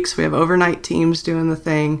 3 weeks. We have overnight teams doing the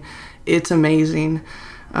thing. It's amazing.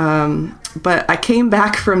 But I came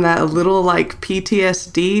back from that a little like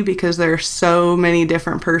PTSD, because there are so many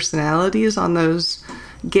different personalities on those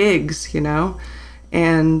gigs,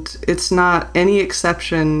 and it's not any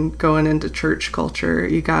exception going into church culture.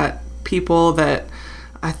 You got people that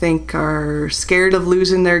I think are scared of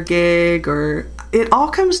losing their gig, or it all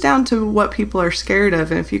comes down to what people are scared of.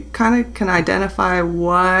 And if you kind of can identify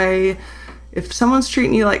why, if someone's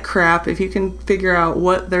treating you like crap, if you can figure out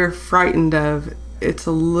what they're frightened of, it's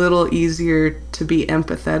a little easier to be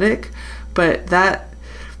empathetic. But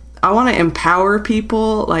I want to empower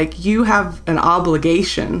people. Like, you have an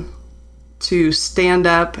obligation to stand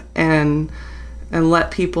up and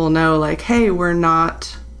let people know, like, hey, we're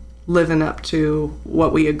not living up to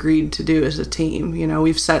what we agreed to do as a team.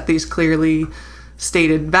 We've set these clearly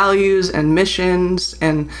stated values and missions,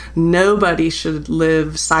 and nobody should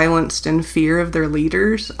live silenced in fear of their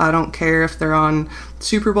leaders. I don't care if they're on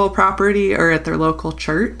Super Bowl property or at their local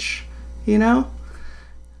church, I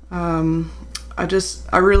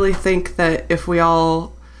really think that if we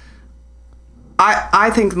all,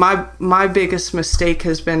 I think my biggest mistake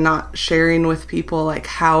has been not sharing with people like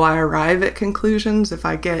how I arrive at conclusions. If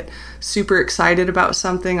I get super excited about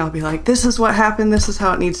something, I'll be like, this is what happened, this is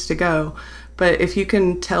how it needs to go. But if you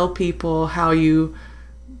can tell people how you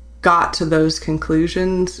got to those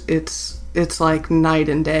conclusions, it's like night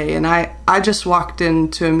and day. And I just walked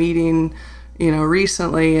into a meeting,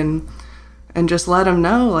 recently and just let them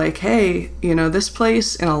know, like, hey, this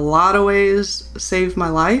place in a lot of ways saved my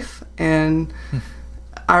life. And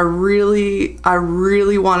I really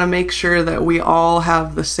want to make sure that we all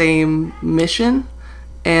have the same mission.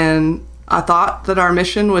 And I thought that our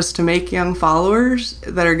mission was to make young followers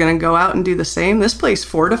that are going to go out and do the same. This place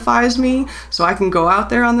fortifies me so I can go out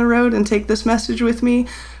there on the road and take this message with me.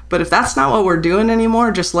 But if that's not what we're doing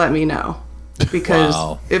anymore, just let me know.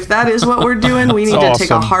 Because if that is what we're doing, we need to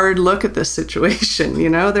take a hard look at this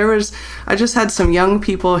situation. I just had some young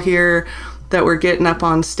people here that were getting up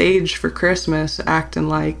on stage for Christmas acting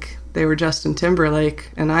like they were Justin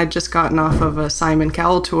Timberlake. And I'd just gotten off of a Simon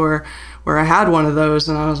Cowell tour where I had one of those,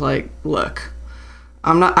 and I was like, look,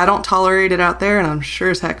 I don't tolerate it out there, and I'm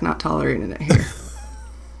sure as heck not tolerating it here.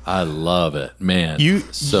 I love it, man.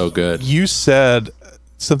 So good. You said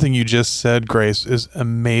something, you just said, Grace, is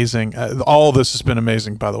amazing. All of this has been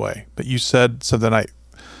amazing, by the way. But you said something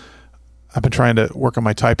I've been trying to work on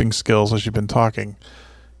my typing skills as you've been talking.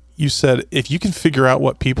 You said, if you can figure out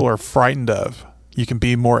what people are frightened of, you can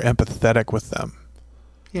be more empathetic with them.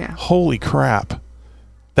 Yeah. Holy crap.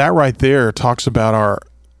 That right there talks about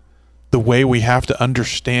the way we have to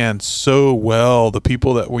understand so well the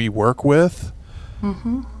people that we work with.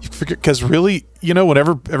 Mm-hmm. Because really,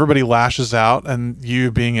 whenever everybody lashes out, and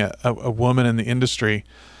you being a woman in the industry,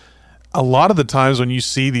 a lot of the times when you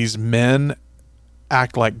see these men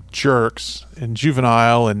act like jerks and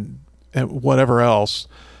juvenile and whatever else,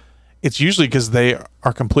 it's usually because they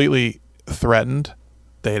are completely threatened.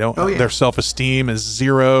 They don't. Their self-esteem is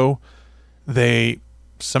zero.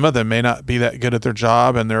 Some of them may not be that good at their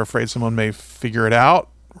job, and they're afraid someone may figure it out,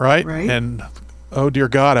 right? And, oh, dear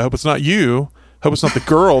God, I hope it's not you. Hope it's not the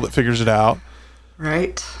girl that figures it out.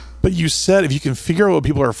 Right. But you said if you can figure out what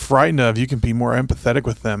people are frightened of, you can be more empathetic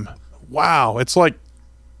with them. Wow. It's like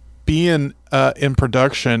being in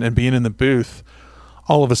production and being in the booth.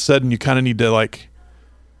 All of a sudden, you kind of need to, like,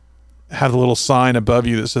 have a little sign above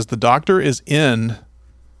you that says, the doctor is in.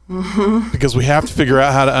 Mm-hmm. Because we have to figure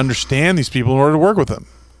out how to understand these people in order to work with them.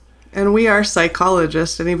 And we are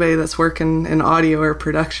psychologists. Anybody that's working in audio or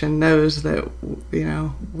production knows that,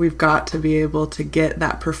 we've got to be able to get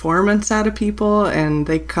that performance out of people. And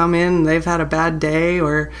they come in, they've had a bad day,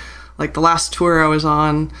 or like the last tour I was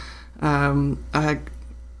on,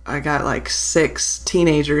 I got like 6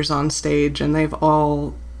 teenagers on stage, and they've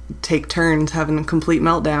all take turns having a complete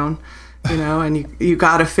meltdown, and you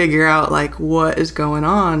got to figure out like what is going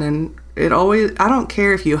on. And I don't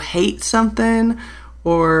care if you hate something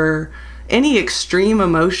or any extreme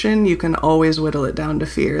emotion, you can always whittle it down to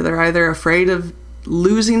fear. They're either afraid of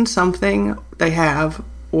losing something they have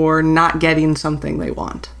or not getting something they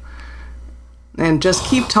want. And just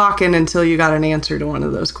keep talking until you got an answer to one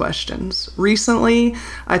of those questions. Recently,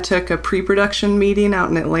 I took a pre-production meeting out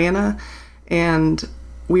in Atlanta, and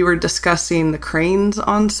we were discussing the cranes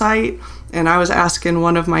on site, and I was asking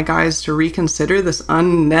one of my guys to reconsider this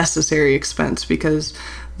unnecessary expense, because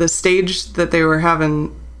the stage that they were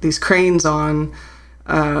having these cranes on,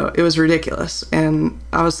 it was ridiculous. And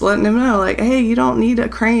I was letting him know, like, hey, you don't need a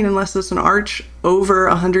crane unless it's an arch over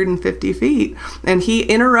 150 feet. And he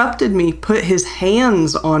interrupted me, put his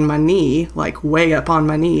hands on my knee, like way up on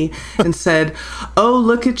my knee, and said, oh,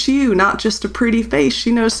 look at you, not just a pretty face,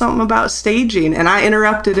 she knows something about staging. And I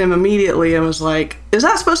interrupted him immediately and was like, is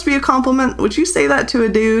that supposed to be a compliment? Would you say that to a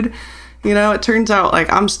dude? It turns out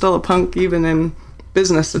like I'm still a punk even in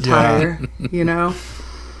business attire,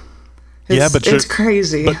 It's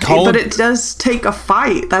crazy, but it does take a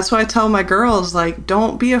fight. That's why I tell my girls, like,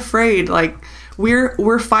 don't be afraid. Like,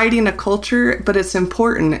 we're fighting a culture, but it's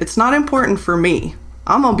important. It's not important for me.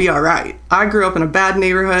 I'm gonna be all right. I grew up in a bad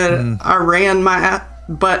neighborhood. I ran my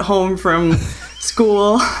butt home from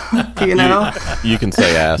school. You can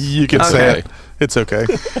say ass. You can say it. It's okay.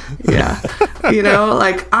 Yeah,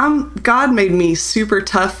 like God made me super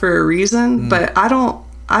tough for a reason, but I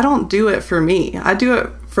don't do it for me. I do it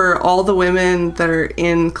for all the women that are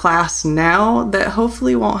in class now that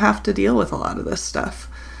hopefully won't have to deal with a lot of this stuff.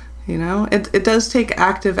 It does take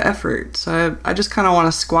active effort. So I just kind of want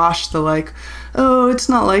to squash the like, oh, it's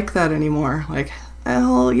not like that anymore. Like,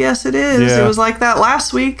 hell, yes, it is. Yeah. It was like that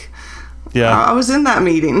last week. Yeah. I was in that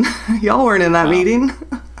meeting. Y'all weren't in that meeting.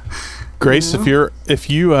 Grace, if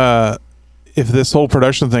this whole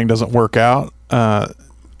production thing doesn't work out,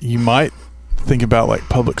 you might think about like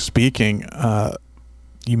public speaking.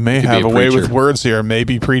 You may have a way with words here,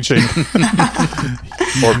 maybe preaching.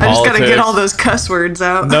 Or I just got to get all those cuss words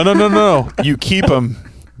out. No. You keep them.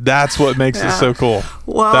 That's what makes it so cool.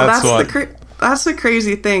 Well, that's the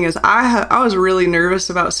crazy thing is I was really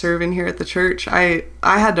nervous about serving here at the church. I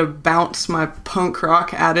had to bounce my punk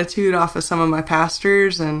rock attitude off of some of my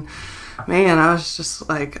pastors, and man, I was just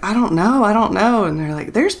like, I don't know. And they're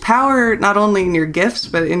like, there's power not only in your gifts,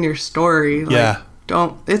 but in your story. Like,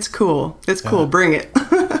 it's cool. It's cool. Bring it.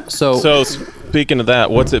 So speaking of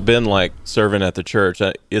that, what's it been like serving at the church?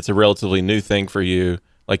 It's a relatively new thing for you,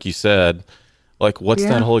 like you said. Like, what's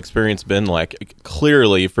that whole experience been like?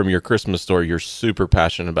 Clearly, from your Christmas story, you're super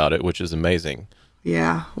passionate about it, which is amazing.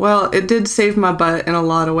 Yeah, well, it did save my butt in a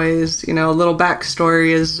lot of ways. A little backstory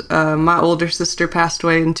is my older sister passed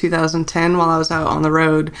away in 2010 while I was out on the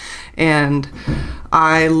road, and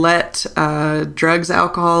I let drugs,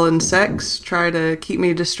 alcohol, and sex try to keep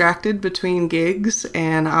me distracted between gigs,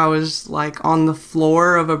 and I was like on the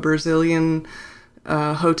floor of a Brazilian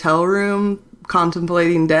hotel room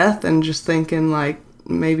contemplating death and just thinking like,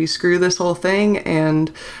 maybe screw this whole thing.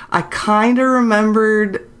 And I kind of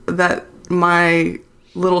remembered that my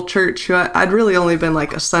little church, who I'd really only been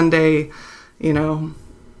like a Sunday,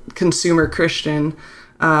 consumer Christian,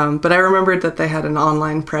 but I remembered that they had an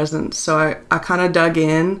online presence. So I kind of dug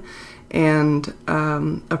in, and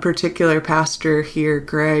a particular pastor here,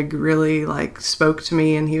 Greg, really like spoke to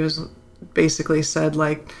me, and he was basically said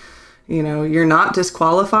like, you're not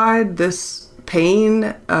disqualified. This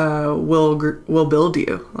pain will build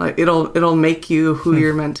you. Like it'll make you who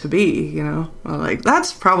you're meant to be. I'm like,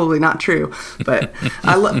 that's probably not true, but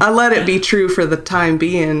I let it be true for the time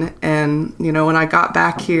being. And when I got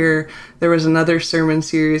back here, there was another sermon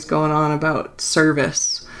series going on about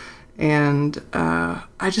service, and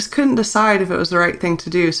I just couldn't decide if it was the right thing to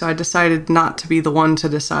do. So I decided not to be the one to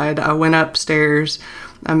decide. I went upstairs.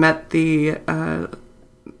 I met the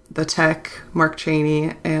tech, Mark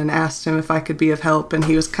Cheney, and asked him if I could be of help. And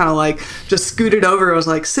he was kind of like, just scooted over. I was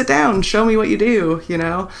like, sit down, show me what you do, And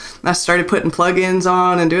I started putting plugins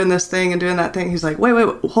on and doing this thing and doing that thing. He's like, wait,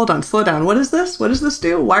 hold on, slow down. What is this? What does this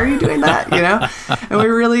do? Why are you doing that? And we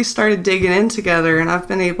really started digging in together. And I've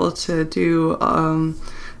been able to do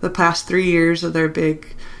the past 3 years of their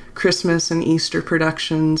big Christmas and Easter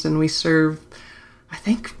productions. And we serve, I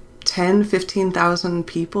think, 15,000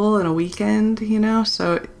 people in a weekend,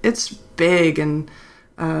 so it's big. And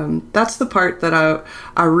That's the part that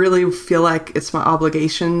I really feel like it's my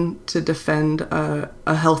obligation to defend a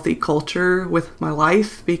healthy culture with my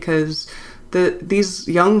life, because these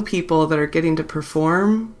young people that are getting to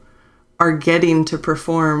perform are getting to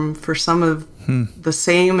perform for some of the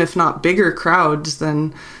same, if not bigger crowds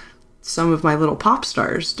than some of my little pop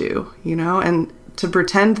stars do, and to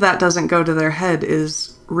pretend that doesn't go to their head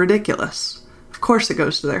is ridiculous. Of course it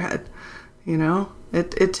goes to their head,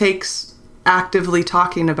 it takes actively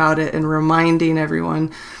talking about it and reminding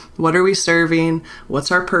everyone, what are we serving?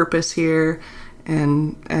 What's our purpose here?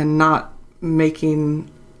 And not making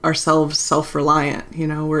ourselves self-reliant.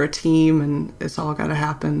 We're a team and it's all got to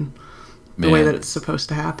happen the way that it's supposed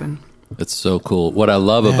to happen. It's so cool. What I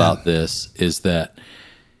love about this is that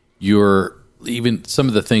even some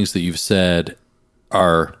of the things that you've said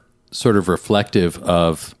are sort of reflective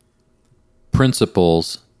of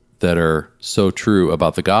principles that are so true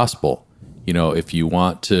about the gospel. If you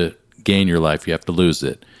want to gain your life, you have to lose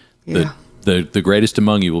it. Yeah. The greatest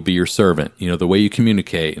among you will be your servant. The way you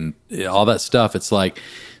communicate and all that stuff. It's like,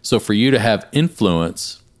 so for you to have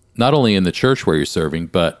influence, not only in the church where you're serving,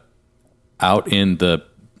 but out in the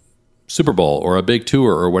Super Bowl or a big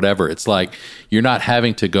tour or whatever, it's like you're not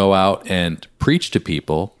having to go out and preach to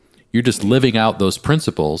people. You're just living out those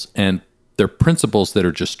principles, and they're principles that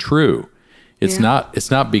are just true. It's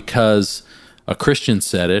not because a Christian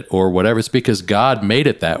said it or whatever. It's because God made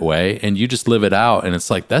it that way, and you just live it out. And it's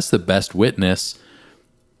like, that's the best witness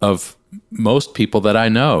of most people that I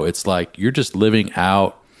know. It's like you're just living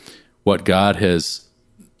out what God has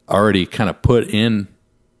already kind of put in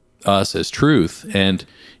us as truth, and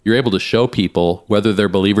you're able to show people, whether they're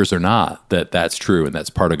believers or not, that that's true and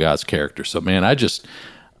that's part of God's character. So man, I just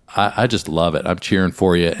love it. I'm cheering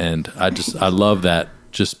for you, and I love that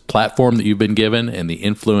just platform that you've been given and the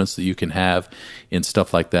influence that you can have in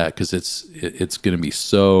stuff like that, because it's going to be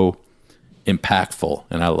so impactful,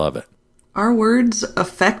 and I love it. Our words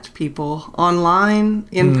affect people online,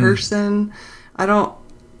 in person.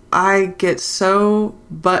 I get so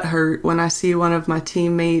butthurt when I see one of my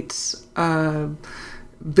teammates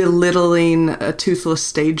belittling a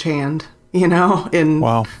toothless stagehand, in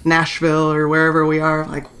Nashville or wherever we are.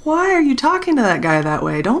 Like, why are you talking to that guy that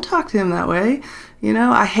way? Don't talk to him that way.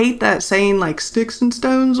 I hate that saying, like, sticks and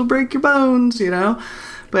stones will break your bones,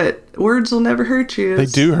 but words will never hurt you. They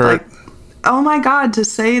do hurt. Like, oh my God, to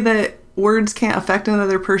say that words can't affect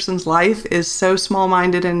another person's life is so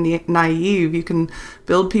small-minded and naive. You can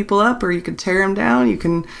build people up, or you can tear them down. You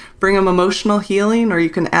can bring them emotional healing, or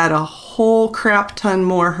you can add a whole crap ton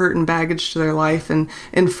more hurt and baggage to their life and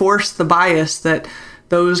enforce the bias that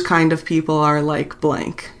those kind of people are like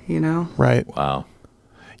blank, Right. Wow.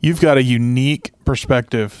 You've got a unique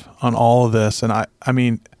perspective on all of this, and I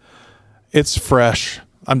mean, it's fresh.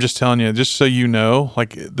 I'm just telling you, just so you know,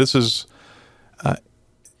 like, this is,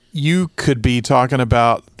 you could be talking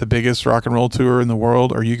about the biggest rock and roll tour in the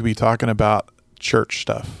world, or you could be talking about church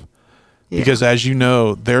stuff. Yeah. Because as you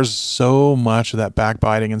know, there's so much of that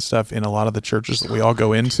backbiting and stuff in a lot of the churches that we all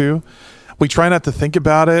go into. We try not to think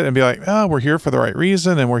about it and be like, oh, we're here for the right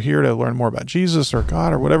reason, and we're here to learn more about Jesus or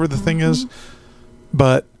God or whatever the thing is.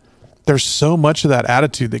 But there's so much of that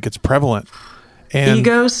attitude that gets prevalent. And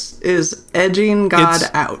ego is edging God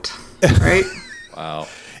out, right? Wow.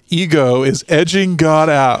 Ego is edging God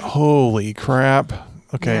out. Holy crap.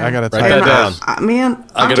 Okay, yeah. I got to type that down.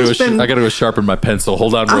 I got to go sharpen my pencil.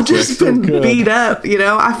 Hold on real quick. I've just been beat up,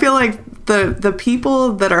 I feel like the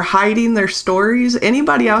people that are hiding their stories,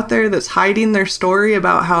 anybody out there that's hiding their story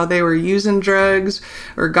about how they were using drugs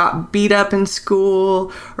or got beat up in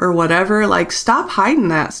school or whatever, like, stop hiding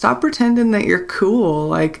that. Stop pretending that you're cool.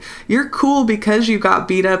 Like, you're cool because you got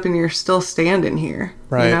beat up and you're still standing here,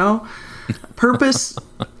 right.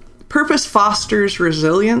 Purpose fosters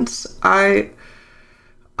resilience. I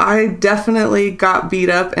definitely got beat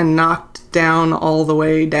up and knocked down all the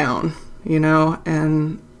way down,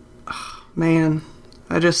 and man,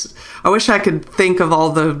 I wish I could think of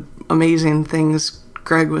all the amazing things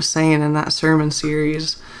Greg was saying in that sermon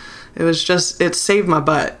series. It saved my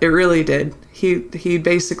butt. It really did. He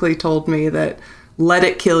basically told me that, let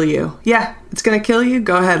it kill you. Yeah, it's going to kill you.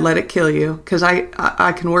 Go ahead, let it kill you. Because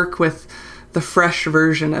I can work with the fresh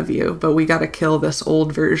version of you, but we got to kill this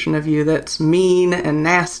old version of you that's mean and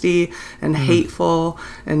nasty and hateful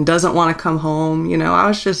and doesn't want to come home.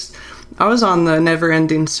 I was on the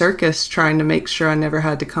never-ending circus trying to make sure I never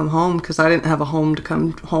had to come home, because I didn't have a home to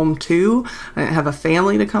come home to. I didn't have a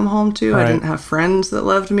family to come home to. Right. I didn't have friends that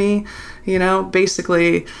loved me.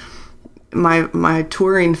 Basically, my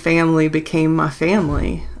touring family became my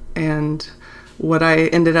family. And what I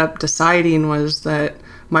ended up deciding was that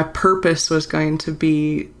my purpose was going to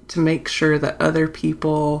be to make sure that other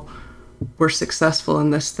people were successful in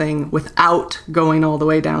this thing without going all the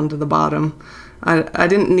way down to the bottom. I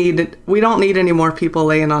didn't need it. We don't need any more people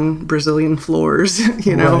laying on Brazilian floors,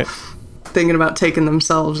 Right. thinking about taking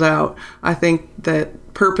themselves out. I think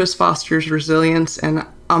that purpose fosters resilience, and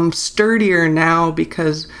I'm sturdier now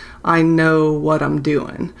because I know what I'm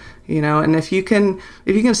doing, and if you can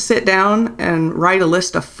sit down and write a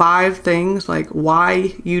list of 5 things, like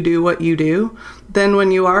why you do what you do, then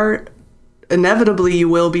when you are, inevitably you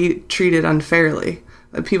will be treated unfairly.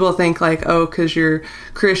 People think like, oh, because you're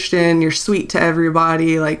Christian, you're sweet to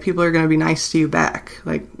everybody, like people are going to be nice to you back.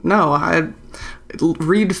 Like, no, I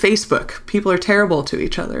read Facebook. People are terrible to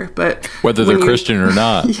each other, but whether they're Christian or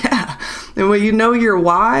not. Yeah. And when you know your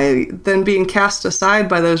why, then being cast aside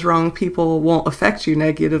by those wrong people won't affect you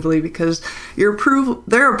negatively, because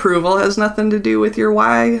their approval has nothing to do with your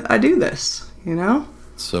why I do this,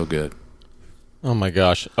 So good. Oh my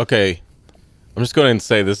gosh. Okay. I'm just going to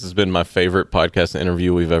say this has been my favorite podcast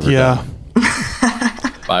interview we've ever done.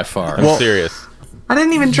 By far. I'm serious. I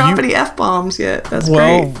didn't even drop any F-bombs yet. That's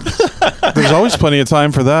great. There's always plenty of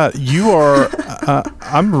time for that. You are,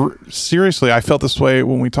 seriously, I felt this way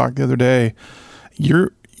when we talked the other day.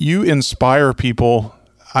 You inspire people.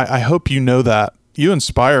 I hope you know that. You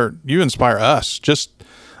inspire us. Just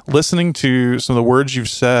listening to some of the words you've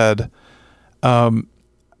said.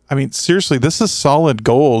 Seriously, this is solid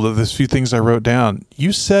gold of this few things I wrote down.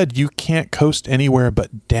 You said you can't coast anywhere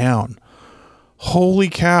but down. Holy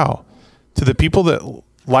cow. To the people that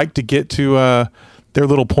like to get to their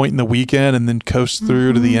little point in the weekend and then coast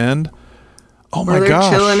through to the end. Oh my gosh. Or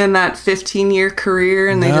they're chilling in that 15-year career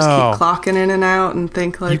and they just keep clocking in and out and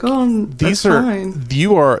think like, that's fine.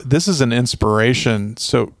 This is an inspiration.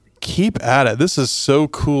 So keep at it. This is so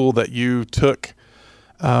cool that you took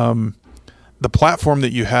the platform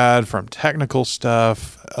that you had from technical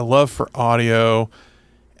stuff, a love for audio,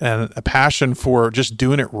 and a passion for just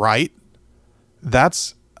doing it right.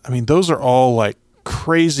 Those are all like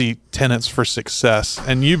crazy tenets for success.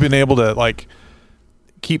 And you've been able to like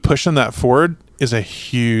keep pushing that forward is a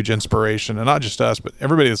huge inspiration. And not just us, but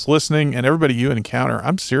everybody that's listening and everybody you encounter.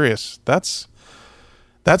 I'm serious. That's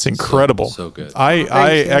incredible. So good. I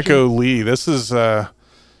echo Lee. This has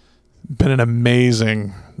been an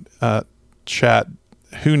amazing chat.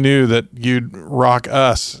 Who knew that you'd rock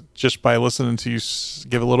us just by listening to you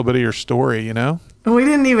give a little bit of your story, We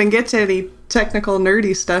didn't even get to any technical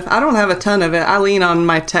nerdy stuff. I don't have a ton of it. I lean on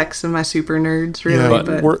my techs and my super nerds, really. Yeah,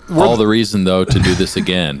 but we're all the reason, though, to do this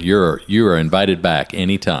again. You are invited back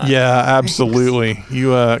anytime. Yeah, absolutely. Thanks.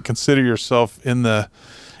 You consider yourself in the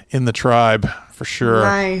tribe for sure.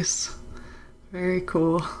 Nice. Very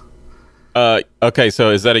cool. Okay,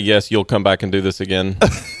 so is that a yes? You'll come back and do this again?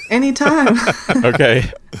 Anytime.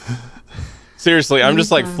 Okay. Seriously, I'm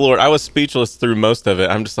just like floored. I was speechless through most of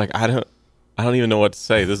it. I'm just like, I don't even know what to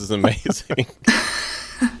say. This is amazing.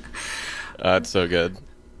 It's so good.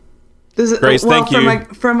 Grace, thank you.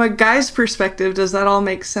 From a guy's perspective, does that all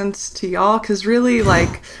make sense to y'all? Because really,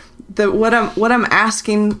 like, what I'm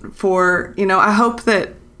asking for, I hope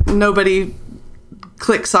that nobody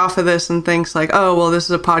clicks off of this and thinks like, oh, well, this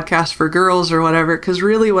is a podcast for girls or whatever. Because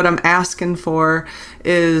really, what I'm asking for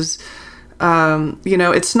is,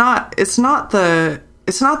 it's not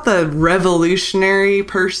the revolutionary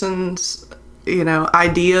person's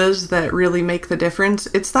ideas that really make the difference.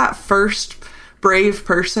 It's that first brave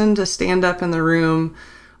person to stand up in the room.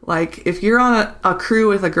 Like if you're on a crew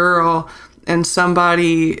with a girl and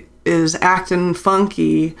somebody is acting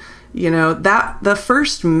funky, that the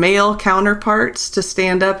first male counterparts to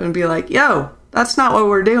stand up and be like, yo, that's not what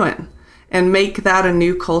we're doing, and make that a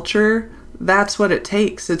new culture. That's what it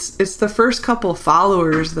takes. It's the first couple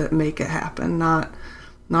followers that make it happen, not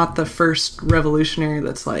the first revolutionary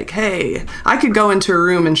that's like, hey, I could go into a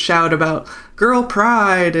room and shout about girl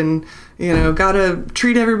pride and, gotta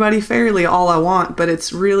treat everybody fairly all I want. But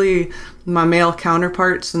it's really my male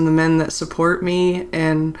counterparts and the men that support me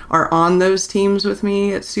and are on those teams with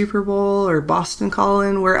me at Super Bowl or Boston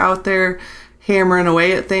Calling. We're out there hammering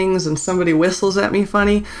away at things and somebody whistles at me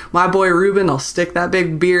funny. My boy Ruben will stick that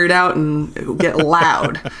big beard out and get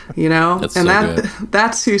loud, That's and so good.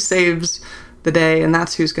 that's who saves the day, and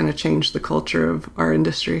that's who's going to change the culture of our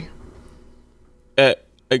industry.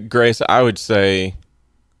 Grace, I would say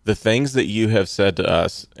the things that you have said to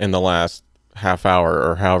us in the last half hour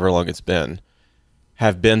or however long it's been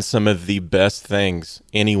have been some of the best things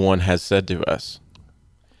anyone has said to us.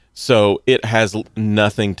 So it has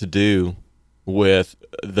nothing to do with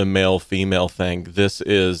the male-female thing. This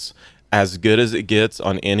is as good as it gets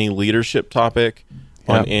on any leadership topic.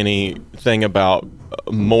 on anything about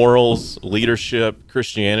morals, leadership,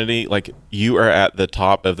 Christianity. Like, you are at the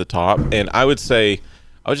top of the top. And I would say,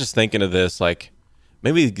 I was just thinking of this, like,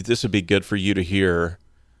 maybe this would be good for you to hear.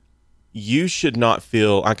 You should not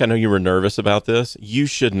feel, like, I know you were nervous about this. You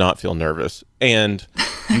should not feel nervous. And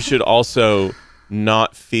you should also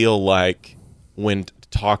not feel like when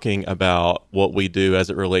talking about what we do as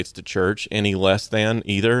it relates to church any less than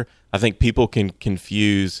either. I think people can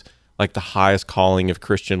confuse like the highest calling of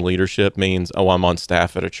Christian leadership means, oh, I'm on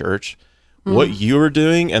staff at a church. What you're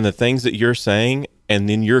doing and the things that you're saying, and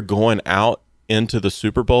then you're going out into the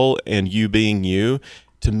Super Bowl and you being you,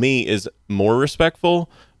 to me is more respectful,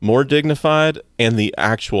 more dignified, and the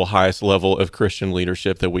actual highest level of Christian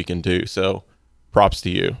leadership that we can do. So props to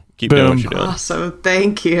you. Keep doing what you're doing. Awesome.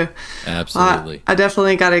 Thank you. Absolutely. I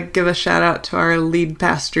definitely got to give a shout out to our lead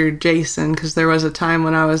pastor, Jason, because there was a time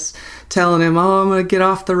when I was telling him, oh, I'm going to get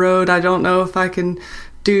off the road. I don't know if I can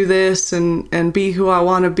do this and be who I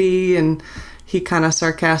want to be. And he kind of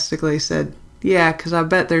sarcastically said, yeah, because I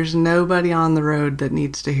bet there's nobody on the road that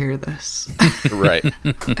needs to hear this. Right.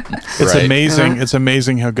 It's amazing. It's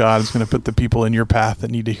amazing how God is going to put the people in your path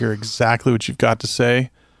that need to hear exactly what you've got to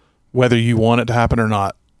say, whether you want it to happen or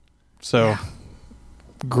not. So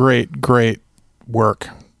great work.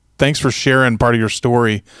 Thanks for sharing part of your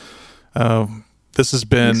story. This has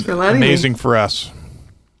been amazing for us.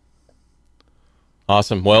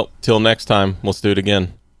 Awesome. Well, till next time, let's do it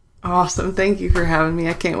again. Awesome. Thank you for having me.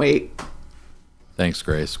 I can't wait. Thanks,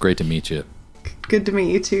 Grace. Great to meet you. Good to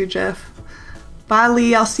meet you too, Jeff. Bye,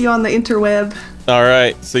 Lee. I'll see you on the interweb. All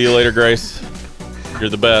right. See you later, Grace. You're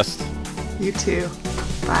the best. You too.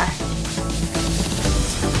 Bye.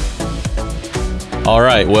 All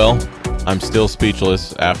right. Well, I'm still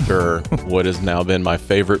speechless after what has now been my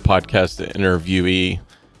favorite podcast interviewee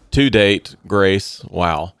to date, Grace.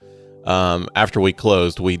 Wow. After we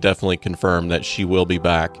closed, we definitely confirmed that she will be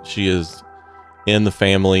back. She is in the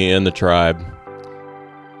family, in the tribe.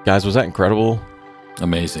 Guys, was that incredible?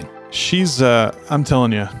 Amazing. She's, I'm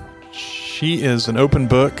telling you, she is an open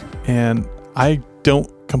book, and I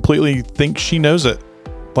don't completely think she knows it.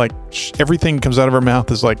 Like, everything comes out of her mouth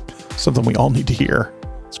is like something we all need to hear.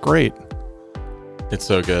 It's great. It's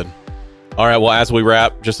so good. All right, well, as we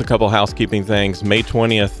wrap, just a couple housekeeping things. May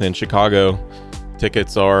 20th in Chicago.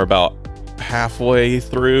 Tickets are about halfway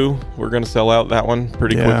through. We're going to sell out that one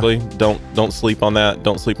pretty quickly. Don't sleep on that.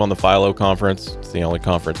 Don't sleep on the Philo conference. It's the only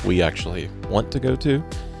conference we actually want to go to.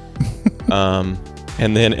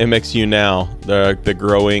 And then MXU Now, the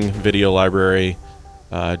growing video library.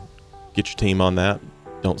 Get your team on that.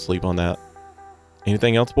 Don't sleep on that.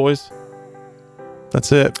 Anything else, boys?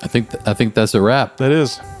 That's it. I think that's a wrap. That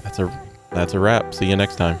is. That's a wrap. See you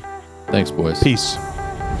next time. Thanks, boys. Peace.